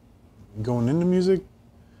 Going into music?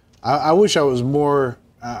 I wish I was more...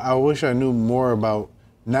 I wish I knew more about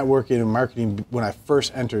networking and marketing when I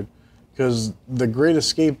first entered. Because the Great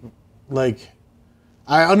Escape, like...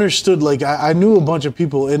 I understood, like, I knew a bunch of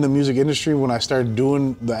people in the music industry when I started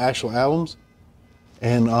doing the actual albums.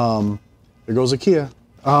 And there goes Ikea.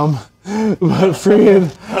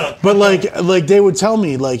 But like they would tell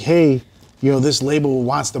me, like, hey, you know, this label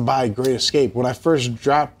wants to buy Great Escape. When I first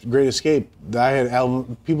dropped Great Escape, I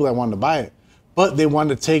had people that wanted to buy it. But they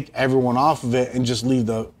wanted to take everyone off of it and just leave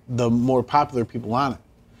the more popular people on it.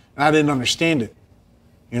 And I didn't understand it.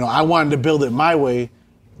 You know, I wanted to build it my way,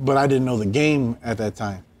 but I didn't know the game at that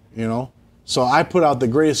time, you know? So I put out the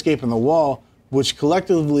Great Escape and The Wall, which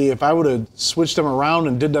collectively, if I would have switched them around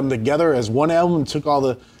and did them together as one album and took all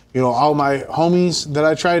the, you know, all my homies that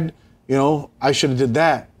I tried, you know, I should have did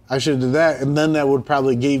that. And then that would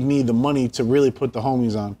probably gave me the money to really put the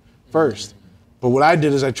homies on first. But what I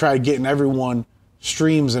did is I tried getting everyone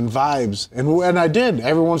streams and vibes. And I did.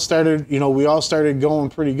 Everyone started, you know, we all started going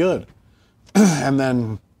pretty good. And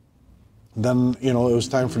then, you know, it was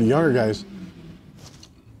time for the younger guys.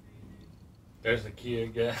 There's the Kia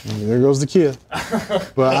again. There goes the Kia.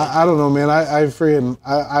 But I don't know, man.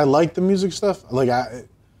 I like the music stuff. Like,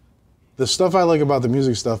 the stuff I like about the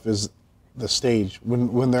music stuff is the stage.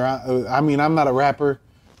 When they're on, I mean, I'm not a rapper,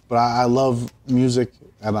 but I love music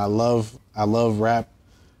and I love rap.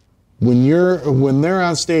 When they're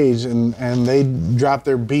on stage and they drop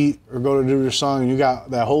their beat or go to do their song and you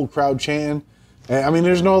got that whole crowd chanting, I mean,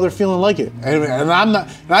 there's no other feeling like it. And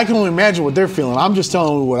I can only imagine what they're feeling. I'm just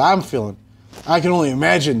telling you what I'm feeling. I can only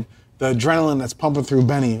imagine the adrenaline that's pumping through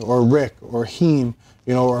Benny or Rick or Heem,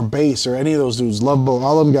 you know, or Bass or any of those dudes, Love Boat,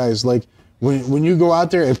 all them guys. Like, when you go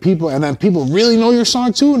out there and then people really know your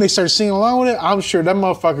song too and they start singing along with it, I'm sure them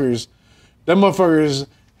motherfuckers,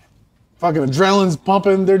 fucking adrenaline's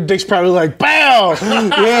pumping. Their dick's probably like, pow!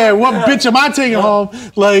 Yeah, what bitch am I taking home?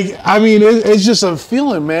 Like, I mean, it's just a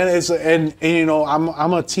feeling, man. And you know,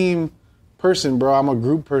 I'm a team person, bro. I'm a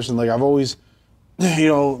group person. Like, I've always, you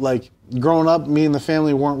know, like, growing up, me and the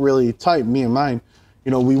family weren't really tight, me and mine.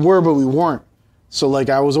 You know, we were, but we weren't. So, like,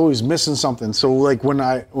 I was always missing something. So, like, when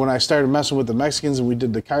I started messing with the Mexicans and we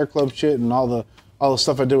did the car club shit and all the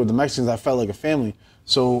stuff I did with the Mexicans, I felt like a family.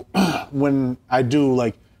 So, when I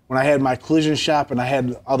had my collision shop and I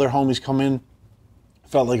had other homies come in,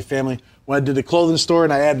 felt like a family. When I did the clothing store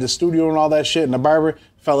and I added the studio and all that shit and the barber,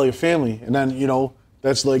 felt like a family. And then, you know,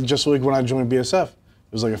 that's like just like when I joined BSF. It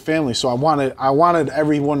was like a family. So I wanted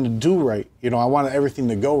everyone to do right. You know, I wanted everything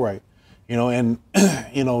to go right. You know, and,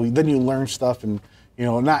 you know, then you learn stuff and, you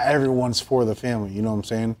know, not everyone's for the family. You know what I'm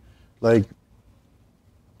saying? Like,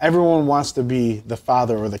 everyone wants to be the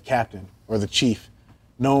father or the captain or the chief.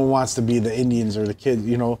 No one wants to be the Indians or the kid,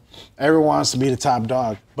 you know. Everyone wants to be the top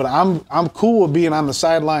dog. But I'm cool with being on the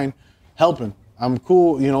sideline helping. I'm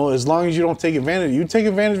cool, you know, as long as you don't take advantage. You take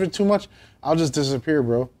advantage of it too much, I'll just disappear,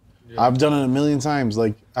 bro. Yeah. I've done it a million times.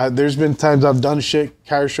 Like, there's been times I've done shit,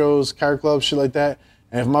 car shows, car clubs, shit like that.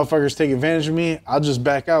 And if motherfuckers take advantage of me, I'll just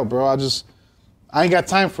back out, bro. I ain't got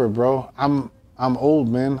time for it, bro. I'm old,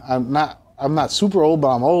 man. I'm not super old,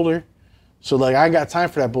 but I'm older. So, like, I ain't got time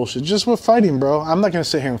for that bullshit. Just with fighting, bro. I'm not going to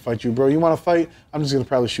sit here and fight you, bro. You want to fight? I'm just going to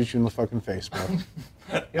probably shoot you in the fucking face, bro.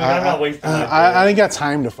 I'm not wasting time. I ain't got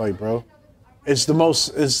time to fight, bro. It's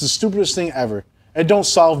the stupidest thing ever. It don't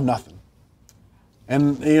solve nothing.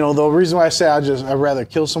 And, you know, the reason why I say I'd rather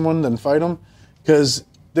kill someone than fight them, because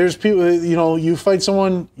there's people, you know, you fight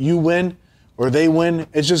someone, you win, or they win.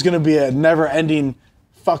 It's just going to be a never-ending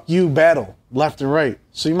fuck you battle, left and right.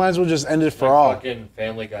 So you might as well just end it for like all. Fucking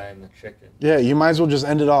Family Guy and the chicken. Yeah, you might as well just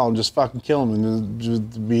end it all and just fucking kill him and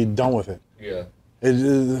just be done with it. Yeah.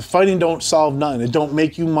 Fighting don't solve nothing. It don't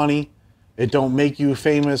make you money. It don't make you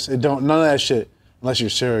famous. None of that shit. Unless you're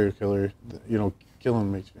a serial killer, you know,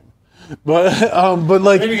 killing makes you famous. But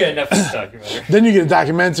like, then you get a Netflix documentary. Then you get a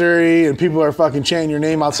documentary, and people are fucking chanting your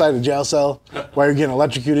name outside the jail cell while you're getting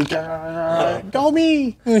electrocuted. Go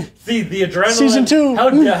me! See the adrenaline. Season 2.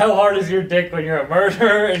 How hard is your dick when you're a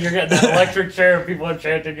murderer and you're getting that electric chair and people are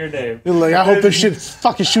chanting your name? You're like, I hope this shit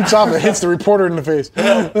fucking shoots off and hits the reporter in the face.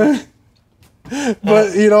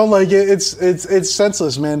 But you know, like it's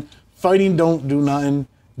senseless, man. Fighting don't do nothing.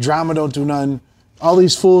 Drama don't do nothing. All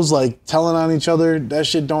these fools like telling on each other, that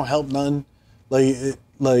shit don't help nothing.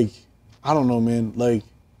 Like I don't know, man. Like,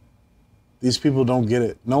 these people don't get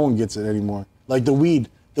it. No one gets it anymore. Like the weed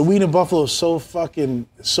in Buffalo is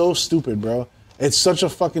so stupid, bro. It's such a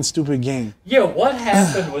fucking stupid game. Yeah, what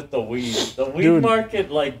happened with the weed? The weed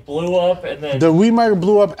market like blew up and then the weed market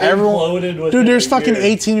blew up. Everyone, dude, there's fucking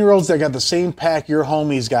 18-year-olds that got the same pack your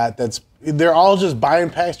homies got. They're all just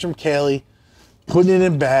buying packs from Cali, putting it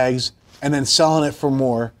in bags, and then selling it for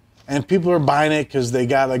more. And people are buying it because they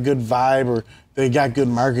got a good vibe or They got good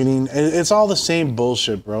marketing. It's all the same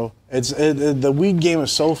bullshit, bro. The weed game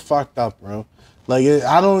is so fucked up, bro. Like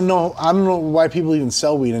I don't know why people even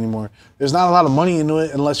sell weed anymore. There's not a lot of money into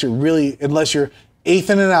it unless you're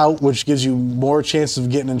eighthing it out, which gives you more chances of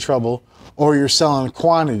getting in trouble, or you're selling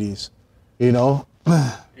quantities, you know?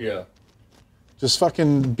 Yeah. Just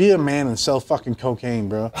fucking be a man and sell fucking cocaine,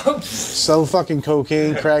 bro. Sell fucking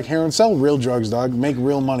cocaine, crack, heroin, sell real drugs, dog. Make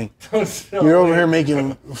real money. You're over here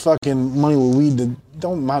making fucking money with weed that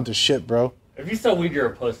don't amount to shit, bro. If you sell weed, you're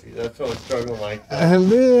a pussy. That's what I'm struggling like. And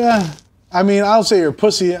yeah, I mean, I don't say you're a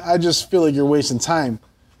pussy. I just feel like you're wasting time.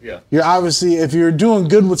 Yeah. You're obviously, if you're doing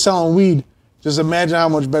good with selling weed, just imagine how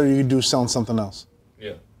much better you could do selling something else.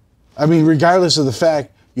 Yeah. I mean, regardless of the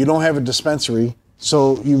fact you don't have a dispensary,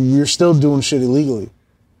 so you're still doing shit illegally.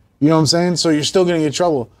 You know what I'm saying? So you're still going to get in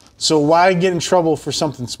trouble. So why get in trouble for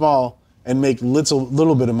something small and make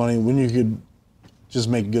little bit of money when you could just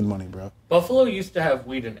make good money, bro? Buffalo used to have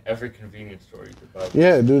weed in every convenience store you could buy.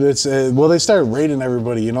 Yeah, dude. It's well, they started raiding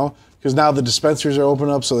everybody, you know, because now the dispensaries are open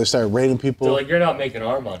up, so they started raiding people. So like, you're not making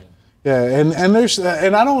our money. Yeah, and there's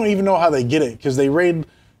and I don't even know how they get it because they raid.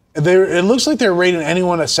 It looks like they're raiding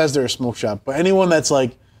anyone that says they're a smoke shop, but anyone that's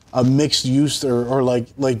like a mixed use or like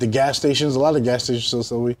the gas stations. A lot of gas stations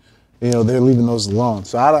still we, you know, they're leaving those alone.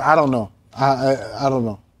 So I don't know. I don't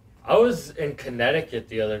know. I was in Connecticut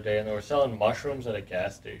the other day and they were selling mushrooms at a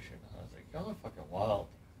gas station. I was like, y'all are fucking wild.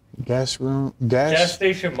 Gas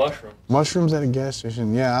station mushrooms at a gas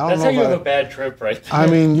station. Yeah, I don't know. That's how you have a bad trip, right there. I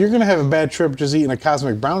mean, you're gonna have a bad trip just eating a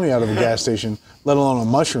cosmic brownie out of a gas station, let alone a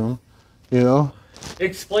mushroom. You know.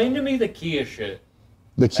 Explain to me the Kia shit.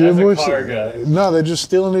 The Kia boys? Car guy. No, they're just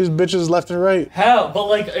stealing these bitches left and right. How? But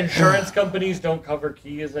like insurance companies don't cover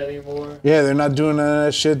Kias anymore. Yeah, they're not doing none of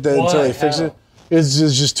that shit until they fix it. It's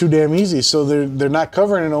just too damn easy. So they're not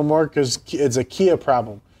covering it no more because it's a Kia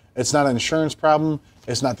problem. It's not an insurance problem.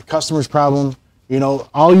 It's not the customer's problem. You know,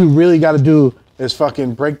 all you really got to do is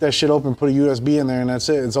fucking break that shit open, put a USB in there, and that's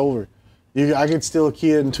it. It's over. I could steal a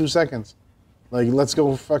Kia in 2 seconds. Like, let's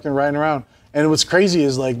go fucking riding around. And what's crazy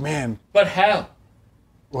is like, man. But how?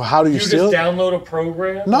 Well, how do you steal? You just download a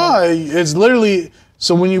program? No, it's literally,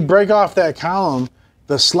 so when you break off that column,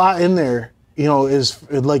 the slot in there, you know, is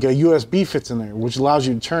like a USB fits in there, which allows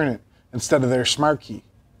you to turn it instead of their smart key.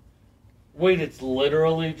 Wait, it's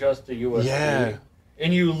literally just a USB? Yeah.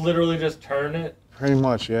 And you literally just turn it? Pretty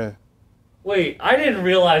much, yeah. Wait, I didn't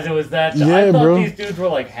realize it was that. Yeah, I thought bro. These dudes were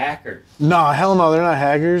like hackers. No, hell no, they're not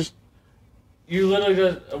hackers. You literally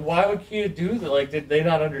just, why would Kia do that? Like, did they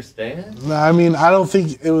not understand? No, I mean, I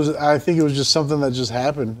think it was just something that just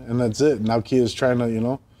happened, and that's it. Now Kia's trying to, you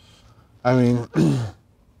know, I mean,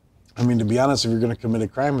 to be honest, if you're going to commit a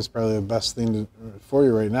crime, it's probably the best thing for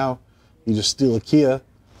you right now. You just steal a Kia,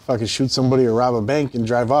 fucking shoot somebody or rob a bank and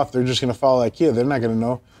drive off. They're just going to follow that Kia. They're not going to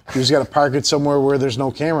know. You just got to park it somewhere where there's no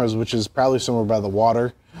cameras, which is probably somewhere by the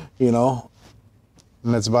water, you know,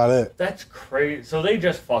 and that's about it. That's crazy. So they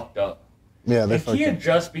just fucked up. Yeah, they fucked up. Kia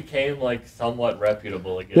just became like somewhat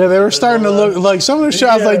reputable again. Yeah, they were starting to look like some of the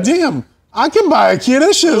shots. Like, damn, I can buy a Kia.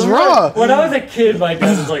 This shit's raw. When I was a kid, my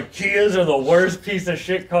dad was like, Kias are the worst piece of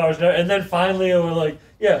shit cars. And then finally, we were like,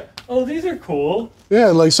 yeah, oh, these are cool. Yeah,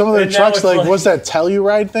 like some of the trucks, like what's that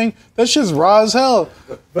Telluride thing? That shit's raw as hell.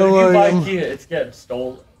 But if you buy Kia, it's getting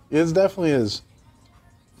stolen. It definitely is.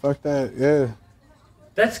 Fuck that, yeah.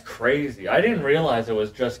 That's crazy. I didn't realize it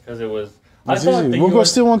was just because it was. It's easy. We'll go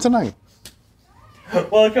steal one tonight.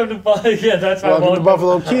 Welcome to Buffalo. Yeah, that's my welcome to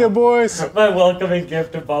Buffalo Kia, boys. My welcoming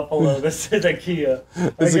gift to Buffalo. This is a Kia.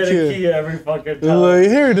 I get a Kia every fucking time. Like,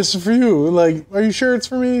 here, this is for you. Like, are you sure it's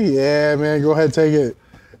for me? Yeah, man, go ahead, take it.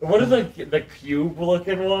 What are the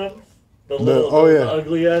cube-looking ones? The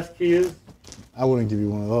ugly ass Kias. I wouldn't give you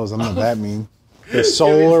one of those. I'm not that mean. The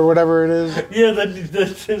Soul or whatever it is. Yeah,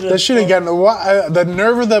 that shit ain't got no. The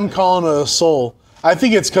nerve of them calling it a Soul. I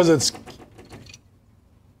think it's because it's.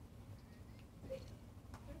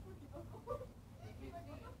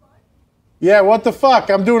 Yeah, what the fuck?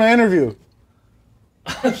 I'm doing an interview.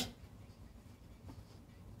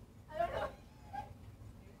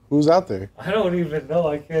 Who's out there? I don't even know.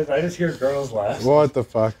 I can't. I just hear girls laugh. What the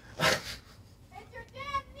fuck?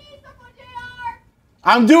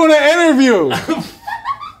 I'm doing an interview.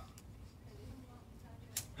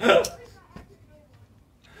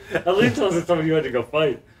 At least it wasn't somebody you had to go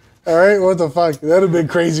fight. All right, what the fuck? That'd have been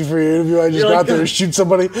crazy for your interview. I just got there to shoot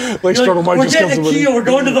somebody. Like, Struggle might just kill somebody. Kia, we're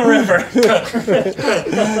going to the river.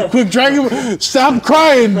 Quick, drag him. Stop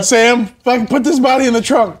crying, Sam. Fucking put this body in the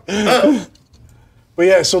trunk. But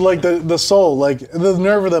yeah, so like the Soul, like the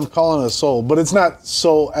nerve of them calling it a Soul, but it's not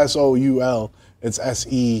Soul, S-O-U-L. It's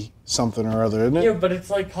S-E something or other, isn't it? Yeah, but it's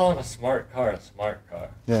like calling a smart car a smart car.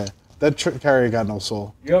 Yeah. That car ain't got no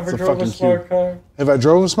soul. You ever drove a smart car? If I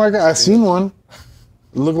drove a smart car, I seen one.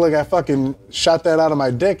 It looked like I fucking shot that out of my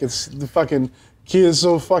dick. It's the fucking key is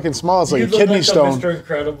so fucking small. It's like a kidney like stone. Mr.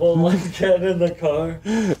 Incredible, like getting in the car.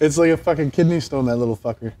 It's like a fucking kidney stone, that little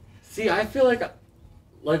fucker. See, I feel like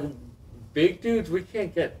big dudes, we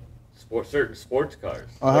can't get certain sports cars.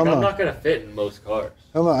 I'm not gonna fit in most cars.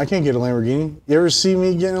 Hell no, I can't get a Lamborghini. You ever see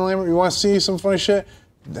me getting a Lamborghini? You want to see some funny shit?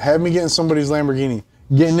 Have me getting somebody's Lamborghini.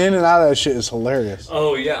 Getting in and out of that shit is hilarious.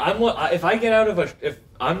 Oh yeah, if I get out of if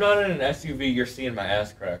I'm not in an SUV, you're seeing my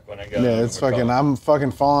ass crack when I get. Yeah, it's fucking. Car. I'm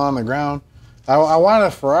fucking falling on the ground. I wanted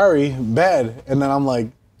a Ferrari bad, and then I'm like,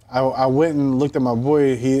 I went and looked at my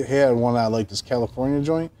boy. He had one out like this California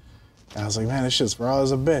joint, and I was like, man, this shit's raw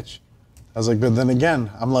as a bitch. I was like, but then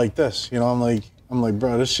again, I'm like this, you know. I'm like,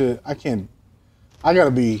 bro, this shit, I can't. I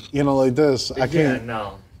gotta be, like this. I can't. Yeah,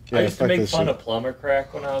 no. Yeah, I used to make fun shit. of plumber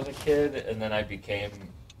crack when I was a kid, and then I became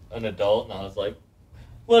an adult, and I was like,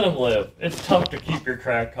 let him live. It's tough to keep your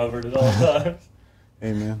crack covered at all times.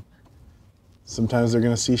 Hey, man. Sometimes they're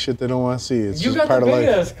going to see shit they don't want to see. It's you just got part the of life.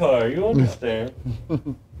 big-ass car. You understand.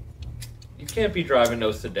 You can't be driving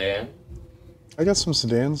no sedan. I got some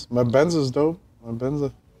sedans. My Benz is dope. My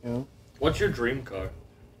Benz, What's your dream car?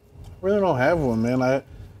 I really don't have one, man. A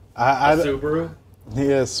Subaru?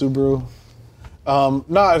 Yeah, Subaru.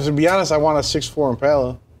 No, to be honest, I want a 6'4"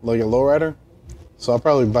 Impala, like a lowrider. So I'll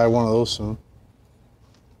probably buy one of those soon.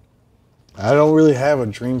 I don't really have a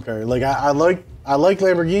dream car. Like I like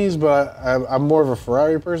Lamborghinis, but I'm more of a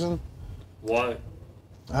Ferrari person. Why?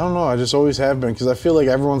 I don't know. I just always have been because I feel like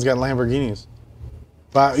everyone's got Lamborghinis.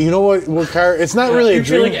 But you know what car? It's not really a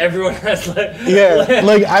dream. You feel like everyone has Yeah,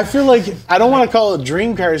 like I feel like I don't want to call it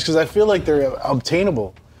dream cars because I feel like they're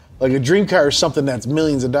obtainable. Like a dream car is something that's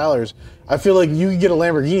millions of dollars. I feel like you could get a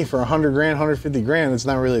Lamborghini for $100 grand, $150 grand. It's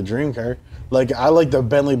not really a dream car. Like I like the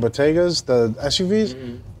Bentley Bottegas, the SUVs.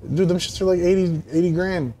 Mm-hmm. Dude, them shits are like 80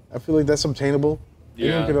 grand. I feel like that's obtainable. Yeah.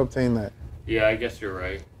 Anyone could obtain that. Yeah, I guess you're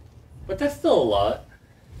right. But that's still a lot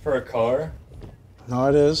for a car. No,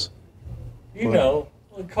 it is.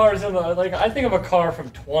 Cars in I think of a car from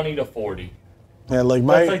 20 to 40. Yeah, like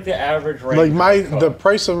that's like the average range. Like the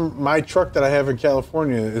price of my truck that I have in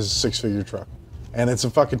California is a 6-figure truck, and it's a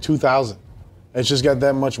fucking 2000. It's just got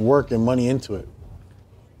that much work and money into it.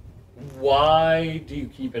 Why do you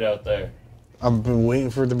keep it out there? I've been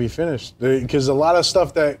waiting for it to be finished because a lot of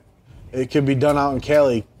stuff that it could be done out in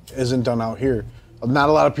Cali isn't done out here. Not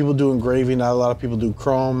a lot of people do engraving. Not a lot of people do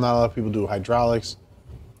chrome. Not a lot of people do hydraulics.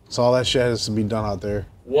 So all that shit has to be done out there.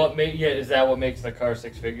 Is that what makes the car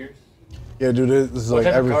 6 figures? Yeah, dude, this is what like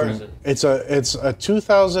type everything. Of car is it? It's a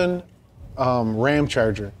 2000 Ram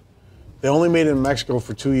Charger. They only made it in Mexico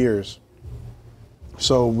for 2 years.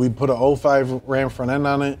 So we put a 05 Ram front end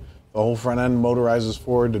on it. The whole front end motorizes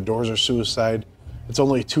forward. The doors are suicide. It's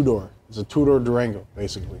only a 2-door. It's a 2-door Durango,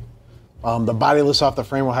 basically. The body lifts off the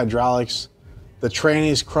frame with hydraulics. The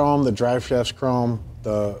tranny's chrome. The drive shaft's chrome.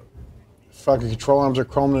 The fucking control arms are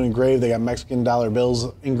chromed and engraved. They got Mexican dollar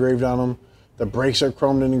bills engraved on them. The brakes are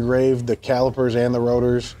chromed and engraved. The calipers and the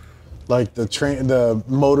rotors. Like the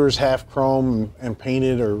motor's half chrome and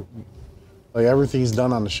painted, or like everything's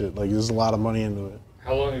done on the shit. Like there's a lot of money into it.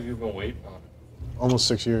 How long have you been waiting on it? Almost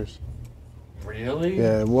 6 years. Really?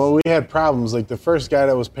 Yeah, well, we had problems. Like, the first guy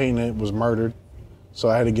that was painting it was murdered, so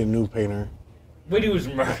I had to get a new painter. Wait, he was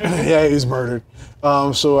murdered? Yeah, he was murdered.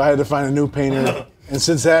 So I had to find a new painter. And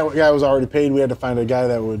since that guy was already paid, we had to find a guy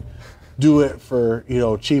that would do it for,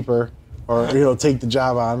 cheaper or, take the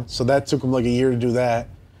job on. So that took him like a year to do that.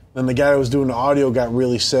 Then the guy that was doing the audio got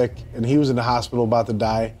really sick, and he was in the hospital about to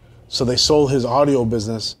die. So they sold his audio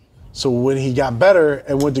business. So when he got better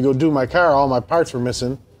and went to go do my car, all my parts were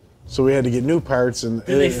missing. So we had to get new parts. And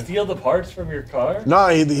did they steal the parts from your car?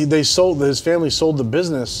 No, they sold. His family sold the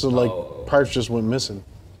business, so parts just went missing.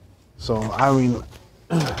 So I mean,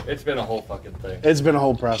 it's been a whole fucking thing. It's been a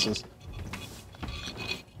whole process.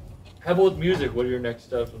 How about music? What are your next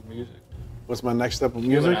steps with music? What's my next step with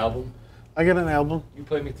music? music? You have an album? I got an album. You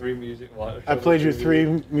played me 3 music. I played you 3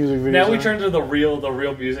 music videos. Now we turn to the real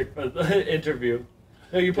music interview.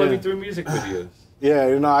 No, you played me 3 music videos.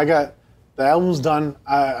 Yeah, I got the album's done.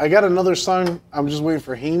 I got another song. I'm just waiting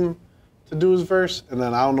for him to do his verse, and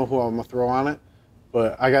then I don't know who I'm gonna throw on it.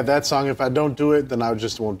 But I got that song. If I don't do it, then I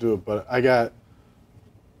just won't do it. But I got,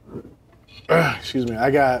 excuse me.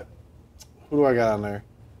 I got, who do I got on there?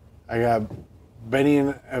 I got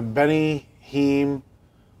Benny, Heem,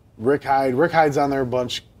 Rick Hyde. Rick Hyde's on there a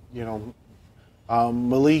bunch.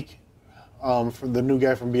 Malik. For the new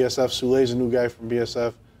guy from BSF, Sule's a new guy from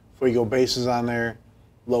BSF. Fuego Bass is on there.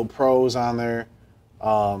 Low Pro's on there.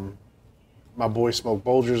 My boy Smoke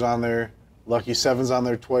Bolger's on there. Lucky Seven's on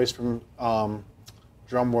there twice from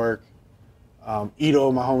drum work.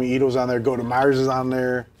 Ito, my homie Ito's on there. Go to Myers is on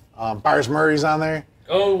there. Byers Murray's on there.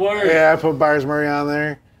 Oh, word. Yeah, I put Byers Murray on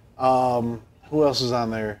there. Who else is on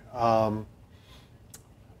there?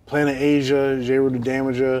 Planet Asia, J. Rudy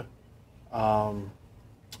Damager,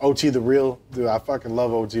 OT the Real. Dude, I fucking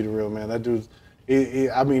love OT the Real, man. That dude,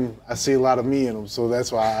 I mean, I see a lot of me in him, so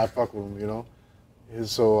that's why I fuck with him, you know?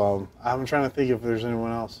 So I'm trying to think if there's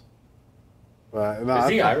anyone else. But, no, Is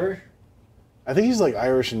he Irish? I think he's like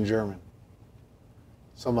Irish and German.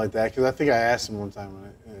 Something like that, because I think I asked him one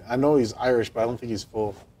time. I know he's Irish, but I don't think he's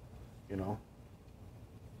full, you know?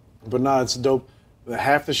 But no, it's dope.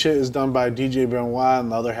 Half the shit is done by DJ Benoit,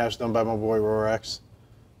 and the other half's done by my boy Rorex.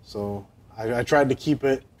 So I tried to keep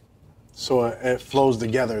it so it flows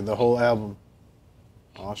together, the whole album.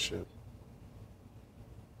 Oh, shit.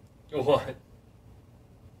 What?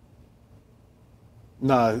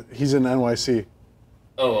 Nah, he's in NYC.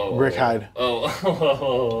 Oh. Rick Hyde.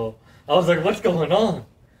 Oh. I was like, what's going on?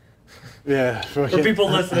 Yeah. For people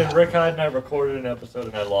listening, Rick Hyde and I recorded an episode,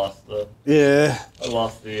 and I lost the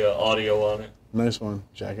audio on it. Nice one,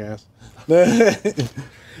 jackass. But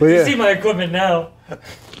yeah. You see my equipment now.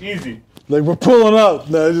 Easy. Like, we're pulling up.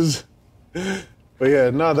 No, But yeah,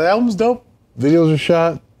 no, the album's dope. Videos are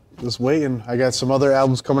shot. Just waiting. I got some other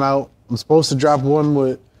albums coming out. I'm supposed to drop one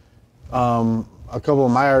with a couple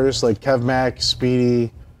of my artists, like Kev Mack,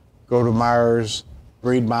 Speedy, Go to Mars,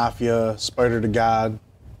 Breed Mafia, Spider to God,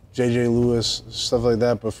 JJ Lewis, stuff like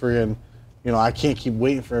that. But friggin', you know, I can't keep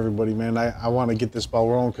waiting for everybody, man. I want to get this ball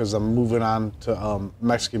rolling because I'm moving on to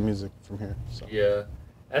Mexican music from here. So. Yeah.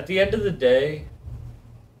 At the end of the day,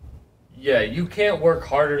 yeah, you can't work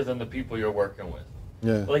harder than the people you're working with.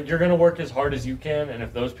 Yeah. Like, you're going to work as hard as you can, and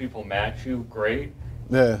if those people match you, great.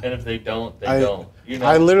 Yeah. And if they don't, they don't. You know?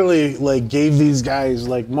 I literally, like, gave these guys,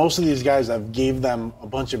 like, most of these guys, I've gave them a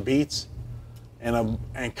bunch of beats and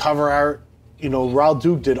cover art. You know, Raul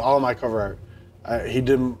Duke did all my cover art. He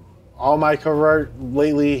did all my cover art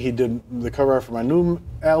lately. He did the cover art for my new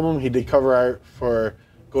album. He did cover art for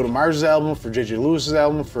Go to Mars' album, for JJ Lewis's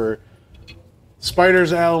album, for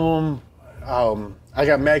Spider's album. I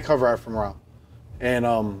got mad cover art from Raul.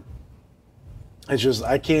 And it's just,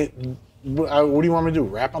 I can't, what do you want me to do?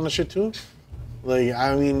 Rap on the shit too? Like,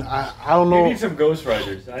 I mean, I don't know. You need some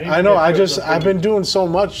ghostwriters. I know, I've been doing so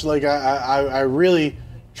much. Like, I really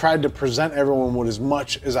tried to present everyone with as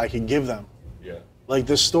much as I could give them. Yeah. Like,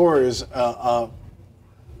 this store is a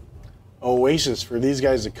oasis for these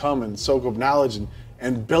guys to come and soak up knowledge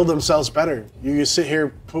and build themselves better. You can sit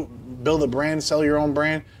here, build a brand, sell your own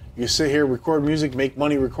brand. You can sit here, record music, make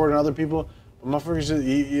money recording other people. But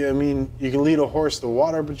motherfuckers, I mean, you can lead a horse to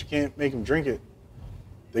water, but you can't make them drink it.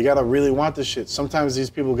 They gotta really want this shit. Sometimes these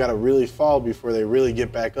people gotta really fall before they really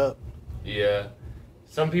get back up. Yeah.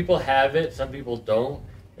 Some people have it, some people don't,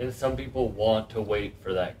 and some people want to wait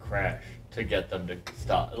for that crash to get them to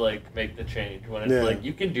stop, like, make the change. When it's like,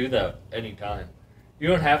 you can do that anytime. You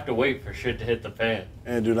don't have to wait for shit to hit the fan.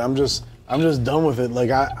 And dude, I'm just done with it.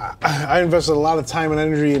 Like, I invested a lot of time and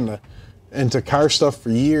energy into car stuff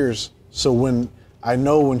for years. So when I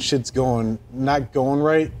know when shit's not going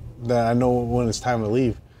right, that I know when it's time to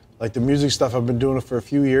leave. Like, the music stuff, I've been doing it for a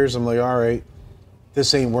few years. I'm like, all right,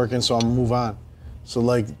 this ain't working, so I'm gonna move on. So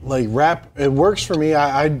like rap, it works for me.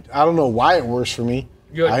 I don't know why it works for me.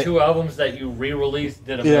 You had 2 albums that you re-released,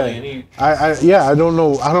 did a million each. I don't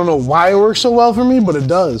know why it works so well for me, but it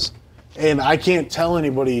does. And I can't tell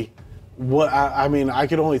anybody what I mean. I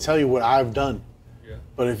could only tell you what I've done. Yeah.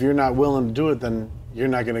 But if you're not willing to do it, then you're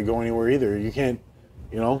not going to go anywhere either. You can't,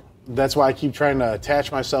 you know. That's why I keep trying to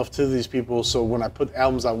attach myself to these people, so when I put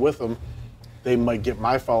albums out with them, they might get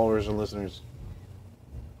my followers and listeners.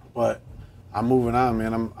 But I'm moving on,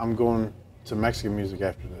 man. I'm going to Mexican music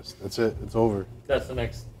after this. That's it. It's over. That's the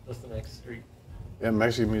next street. Yeah,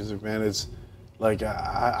 Mexican music, man. It's like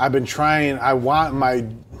I've been trying. I want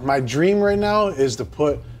my dream right now is to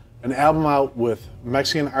put an album out with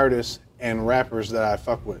Mexican artists and rappers that I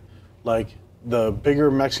fuck with, like the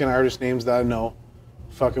bigger Mexican artist names that I know,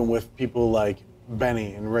 fucking with people like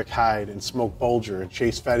Benny and Rick Hyde and Smoke Bolger and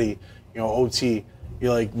Chase Fetty, you know, OT.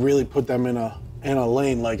 You like really put them in a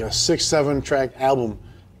lane, like a 6-7 track album.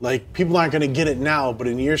 Like, people aren't gonna get it now, but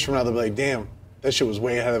in years from now they'll be like, damn, that shit was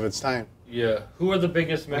way ahead of its time. Yeah. Who are the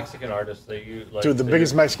biggest Mexican artists that you like? Dude, the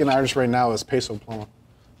biggest Mexican artist right now is Peso Pluma.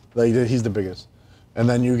 Like, he's the biggest. And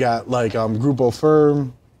then you got like Grupo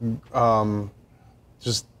Firm.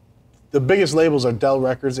 Just the biggest labels are Del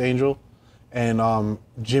Records, Angel, and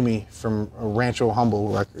Jimmy from Rancho Humble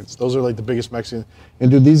Records. Those are like the biggest Mexican.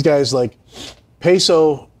 And dude, these guys like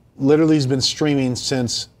Peso literally has been streaming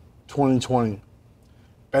since 2020.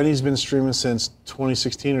 Benny's been streaming since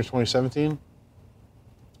 2016 or 2017.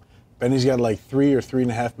 Benny's got like 3 or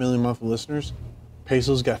 3.5 million monthly listeners.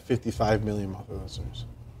 Peso's got 55 million monthly listeners.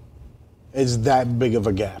 It's that big of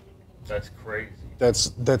a gap. That's crazy.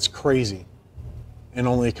 That's crazy. In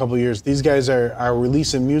only a couple of years, these guys are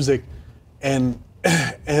releasing music, and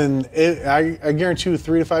I guarantee you,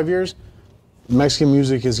 3 to 5 years, Mexican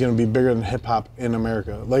music is going to be bigger than hip hop in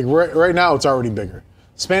America. Like right now, it's already bigger.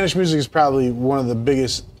 Spanish music is probably one of the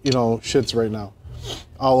biggest, shits right now,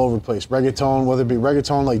 all over the place. Reggaeton, whether it be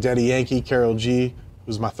reggaeton like Daddy Yankee, Karol G,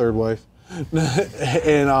 who's my third wife,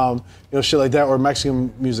 and shit like that, or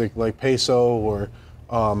Mexican music like Peso or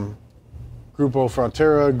Grupo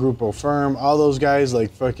Frontera, Grupo Firm, all those guys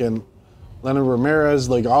like fucking Leonard Ramirez,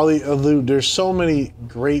 like all there's so many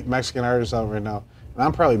great Mexican artists out right now. And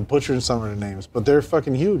I'm probably butchering some of their names, but they're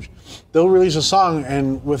fucking huge. They'll release a song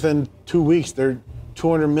and within 2 weeks, they're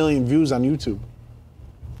 200 million views on YouTube.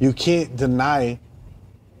 You can't deny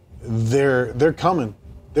they're coming.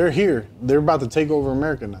 They're here. They're about to take over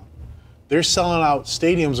America now. They're selling out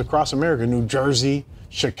stadiums across America, New Jersey,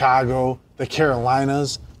 Chicago, the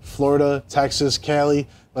Carolinas, Florida, Texas, Cali.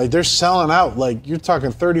 Like they're selling out. Like you're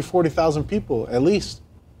talking 30, 40,000 people at least.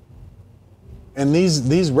 And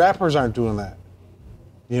these rappers aren't doing that.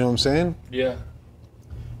 You know what I'm saying? Yeah.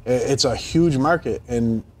 It's a huge market,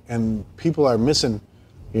 and people are missing.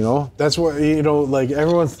 That's what like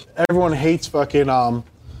everyone hates fucking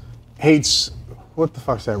hates what the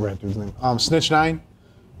fuck's that rap dude's name? Snitch 9.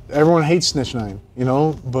 Everyone hates Snitch 9,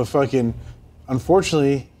 but fucking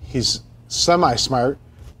unfortunately he's semi-smart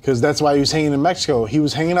because that's why he was hanging in Mexico. He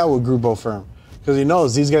was hanging out with Grupo Firm because he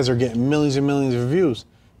knows these guys are getting millions and millions of views.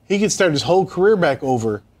 He could start his whole career back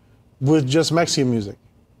over with just Mexican music.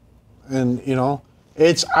 And,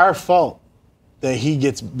 it's our fault that he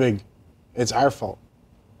gets big. It's our fault.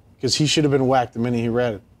 Because he should have been whacked the minute he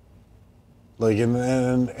read it. Like,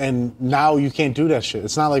 and now you can't do that shit.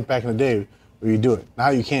 It's not like back in the day where you do it. Now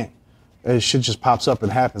you can't. Shit just pops up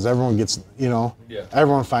and happens. Everyone gets,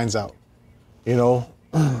 everyone finds out. It's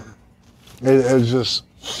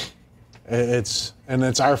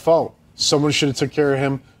our fault. Someone should have took care of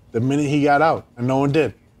him the minute he got out, and no one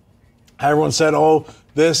did. Everyone said, oh,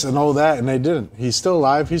 this and oh, that, and they didn't. He's still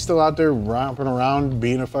alive. He's still out there romping around,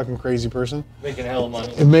 being a fucking crazy person. Making hella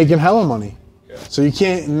money. And making hella money. Yeah. So you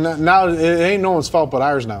can't, now it ain't no one's fault but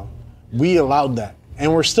ours now. We allowed that,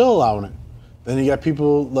 and we're still allowing it. Then you got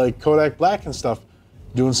people like Kodak Black and stuff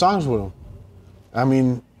doing songs with him. I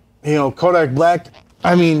mean, Kodak Black,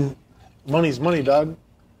 money's money, dog.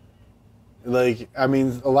 Like, a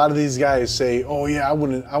lot of these guys say, oh yeah, I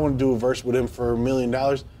wouldn't do a verse with him for $1 million.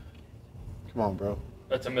 Come on, bro.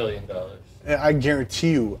 That's $1 million. I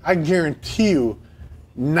guarantee you,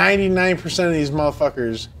 99% of these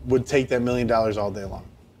motherfuckers would take that $1 million all day long.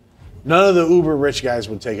 None of the uber rich guys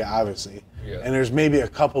would take it, obviously. Yeah. And there's maybe a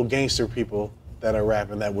couple gangster people that are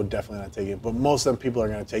rapping that would definitely not take it. But most of them people are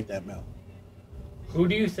going to take that $1 million. Who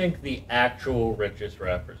do you think the actual richest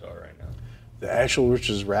rappers are right now? The actual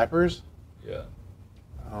richest rappers? Yeah.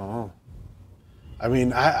 I don't know. I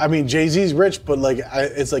mean, Jay-Z's rich, but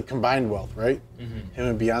it's like combined wealth, right? Mm-hmm. Him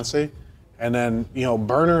and Beyonce, and then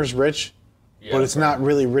Burner's rich, but it's not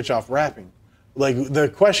really rich off rapping. Like the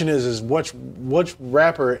question is which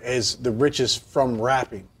rapper is the richest from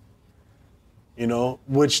rapping?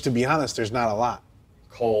 Which to be honest, there's not a lot.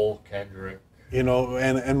 Cole, Kendrick.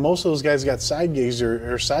 And most of those guys got side gigs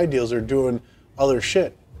or side deals or doing other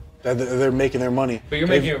shit. That they're making their money. But you're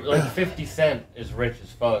making it like 50 Cent is rich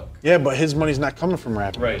as fuck. Yeah, but his money's not coming from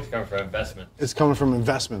rapping. Right, it's coming from investment. It's coming from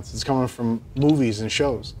investments. It's coming from movies and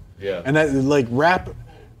shows. Yeah. And that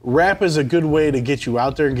rap is a good way to get you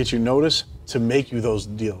out there and get you noticed to make you those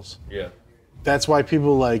deals. Yeah. That's why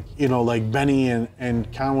people like Benny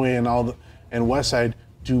and Conway and and Westside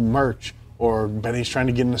do merch, or Benny's trying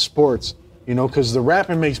to get into sports. Because the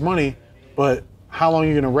rapping makes money, but how long are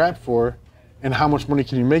you gonna rap for? And how much money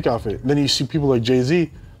can you make off it? Then you see people like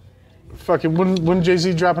Jay-Z. Fucking, when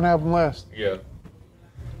Jay-Z drop an album last? Yeah.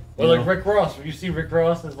 Well, like Rick Ross. When you see Rick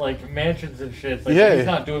Ross as like mansions and shit, it's like he's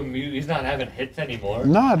not doing music. He's not having hits anymore.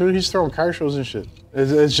 Nah, dude, he's throwing car shows and shit.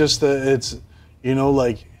 It's just I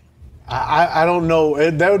don't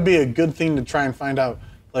know. That would be a good thing to try and find out.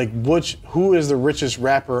 Like, who is the richest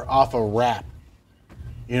rapper off of rap?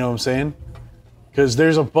 You know what I'm saying? Because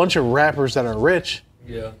there's a bunch of rappers that are rich.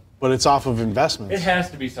 Yeah. But it's off of investments. It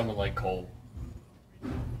has to be someone like Cole.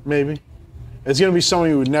 Maybe. It's going to be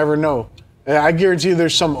someone you would never know I guarantee you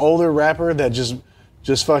there's some older rapper that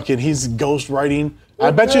just fucking, he's ghost writing. Well,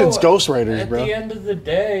 I bet you it's ghost writers, bro. At the end of the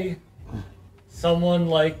day, someone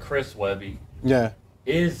like Chris Webby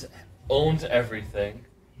owns everything,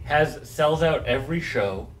 sells out every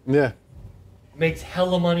show. Yeah. Makes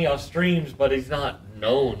hella money off streams, but he's not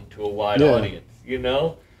known to a wide audience, you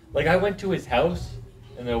know? Like, I went to his house,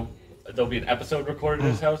 and there'll be an episode recorded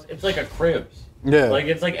in his house. It's like a Cribs. Yeah. Like,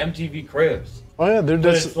 it's like MTV Cribs. Oh, yeah.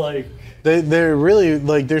 It's like... They're really,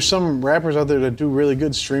 like, there's some rappers out there that do really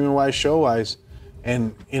good streaming-wise, show-wise,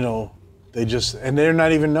 and, you know, and they're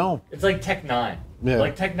not even known. It's like Tech Nine. Yeah.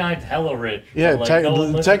 Like, Tech Nine's hella rich. Yeah,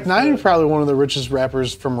 like, Tech Nine is probably one of the richest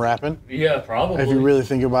rappers from rapping. Yeah, probably. If you really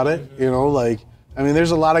think about it, you know, like, I mean,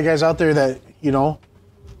 there's a lot of guys out there that, you know,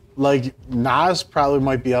 like Nas probably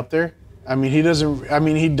might be up there. I mean,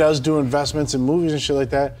 he does do investments in movies and shit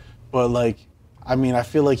like that, but like, I mean, I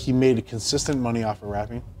feel like he made consistent money off of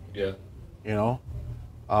rapping. Yeah. You know,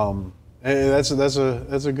 that's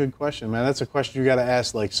a good question, man. That's a question you got to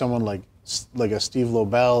ask like someone like a Steve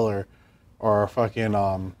Lobel or fucking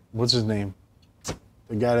what's his name,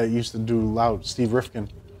 the guy that used to do Loud, Steve Rifkin.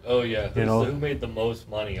 Oh yeah, who made the most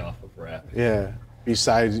money off of rap? Yeah,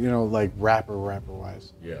 besides like rapper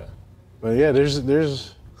wise. Yeah. But yeah,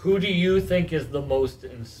 there's. Who do you think is the most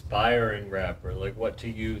inspiring rapper? Like, what to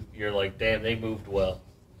you, you're like, damn, they moved well.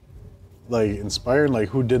 Like, inspiring? Like,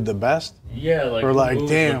 who did the best? Yeah, like, or like, who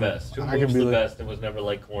moves damn, the best? Who moves the best and was never,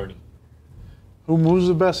 like, corny? Who moves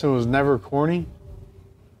the best and was never corny?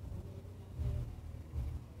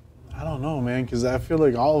 I don't know, man, because I feel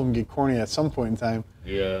like all of them get corny at some point in time.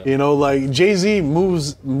 Yeah. You know, like, Jay-Z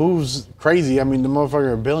moves crazy. I mean, the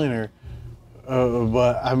motherfucker a billionaire.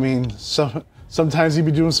 But, I mean, sometimes he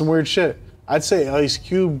be doing some weird shit. I'd say Ice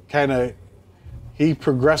Cube he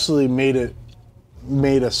progressively made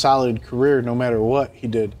a solid career no matter what he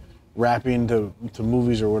did, rapping to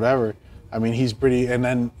movies or whatever. I mean, he's pretty,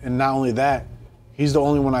 and not only that, he's the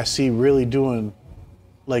only one I see really doing,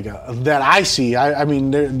 like, that I see. I mean,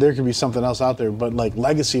 there could be something else out there, but like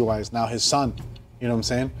legacy-wise, now his son, you know what I'm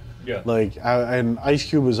saying? Yeah. Like, and Ice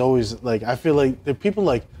Cube is always, like, I feel like the people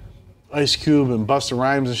like Ice Cube and Busta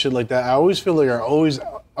Rhymes and shit like that, I always feel like are always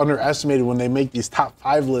underestimated when they make these top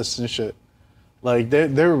 5 lists and shit. Like,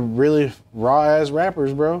 they're really raw-ass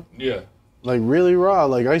rappers, bro. Yeah. Like, really raw.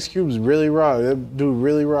 Like, Ice Cube's really raw. That dude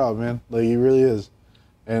really raw, man. Like, he really is.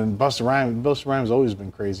 And Busta Rhymes always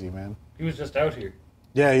been crazy, man. He was just out here.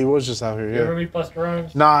 Yeah, he was just out here, yeah. You ever meet Busta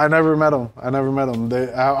Rhymes? Nah, I never met him. I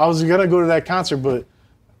was going to go to that concert, but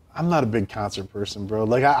I'm not a big concert person, bro.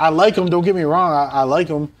 Like, I like him, don't get me wrong. I like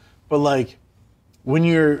him. But, like,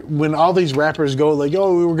 when all these rappers go, like,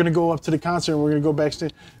 oh, we're going to go up to the concert and we're going to go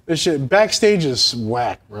backstage. This shit, backstage is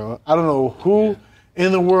whack, bro. I don't know who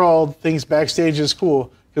in the world thinks backstage is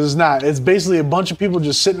cool, because it's not. It's basically a bunch of people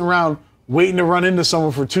just sitting around waiting to run into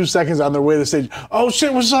someone for 2 seconds on their way to the stage. Oh,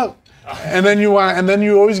 shit, what's up? And then you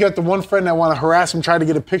always got the one friend that want to harass him, try to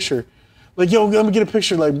get a picture. Like, yo, let me get a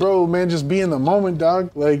picture. Like, bro, man, just be in the moment,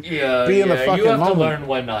 dog. Like, be in the fucking moment. You have to learn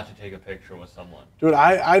when not to take a picture with someone. Dude,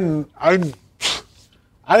 I didn't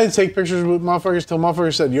take pictures with motherfuckers till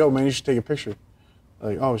motherfuckers said, yo, man, you should take a picture.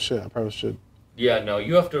 Like, oh, shit, I probably should. Yeah, no,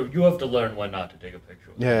 you have to learn when not to take a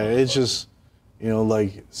picture with someone. It's just, you know,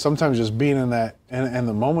 like, sometimes just being in that, and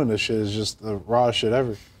the moment of shit is just the rawest shit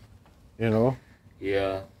ever. You know?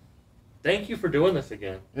 Yeah. Thank you for doing this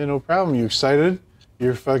again. Yeah, no problem. You excited?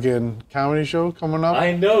 Your fucking comedy show coming up?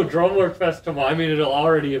 I know, Drumwork Fest tomorrow. I mean, it'll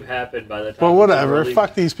already have happened by the time. Well, whatever.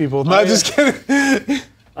 Fuck these people. No, just kidding.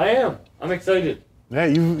 I am. I'm excited. Yeah,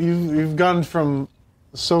 you've gone from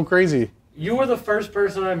so crazy. You were the first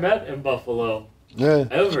person I met in Buffalo. Yeah.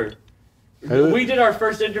 Ever. We did our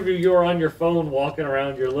first interview. You were on your phone walking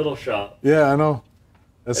around your little shop. Yeah, I know.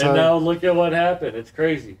 Now look at what happened. It's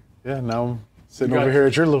crazy. Yeah, now I'm sitting over here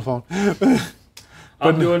at your little phone.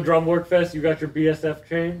 I'm doing Drumwork Fest. You got your BSF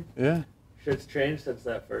chain? Yeah. Shit's changed since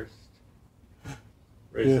that first.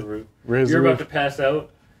 Raise the roof. You're about to pass out.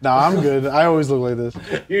 No, I'm good. I always look like this.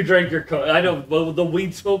 You drank your coke. I know, but the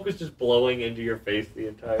weed smoke was just blowing into your face the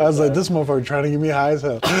entire time. I was like, this motherfucker trying to get me high as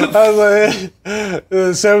hell. I was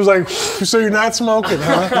like, Sam was like, so you're not smoking,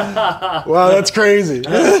 huh? Wow, that's crazy.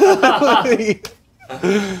 Thank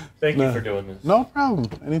you for doing this. No problem.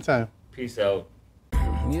 Anytime. Peace out.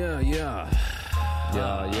 Yeah. Yeah.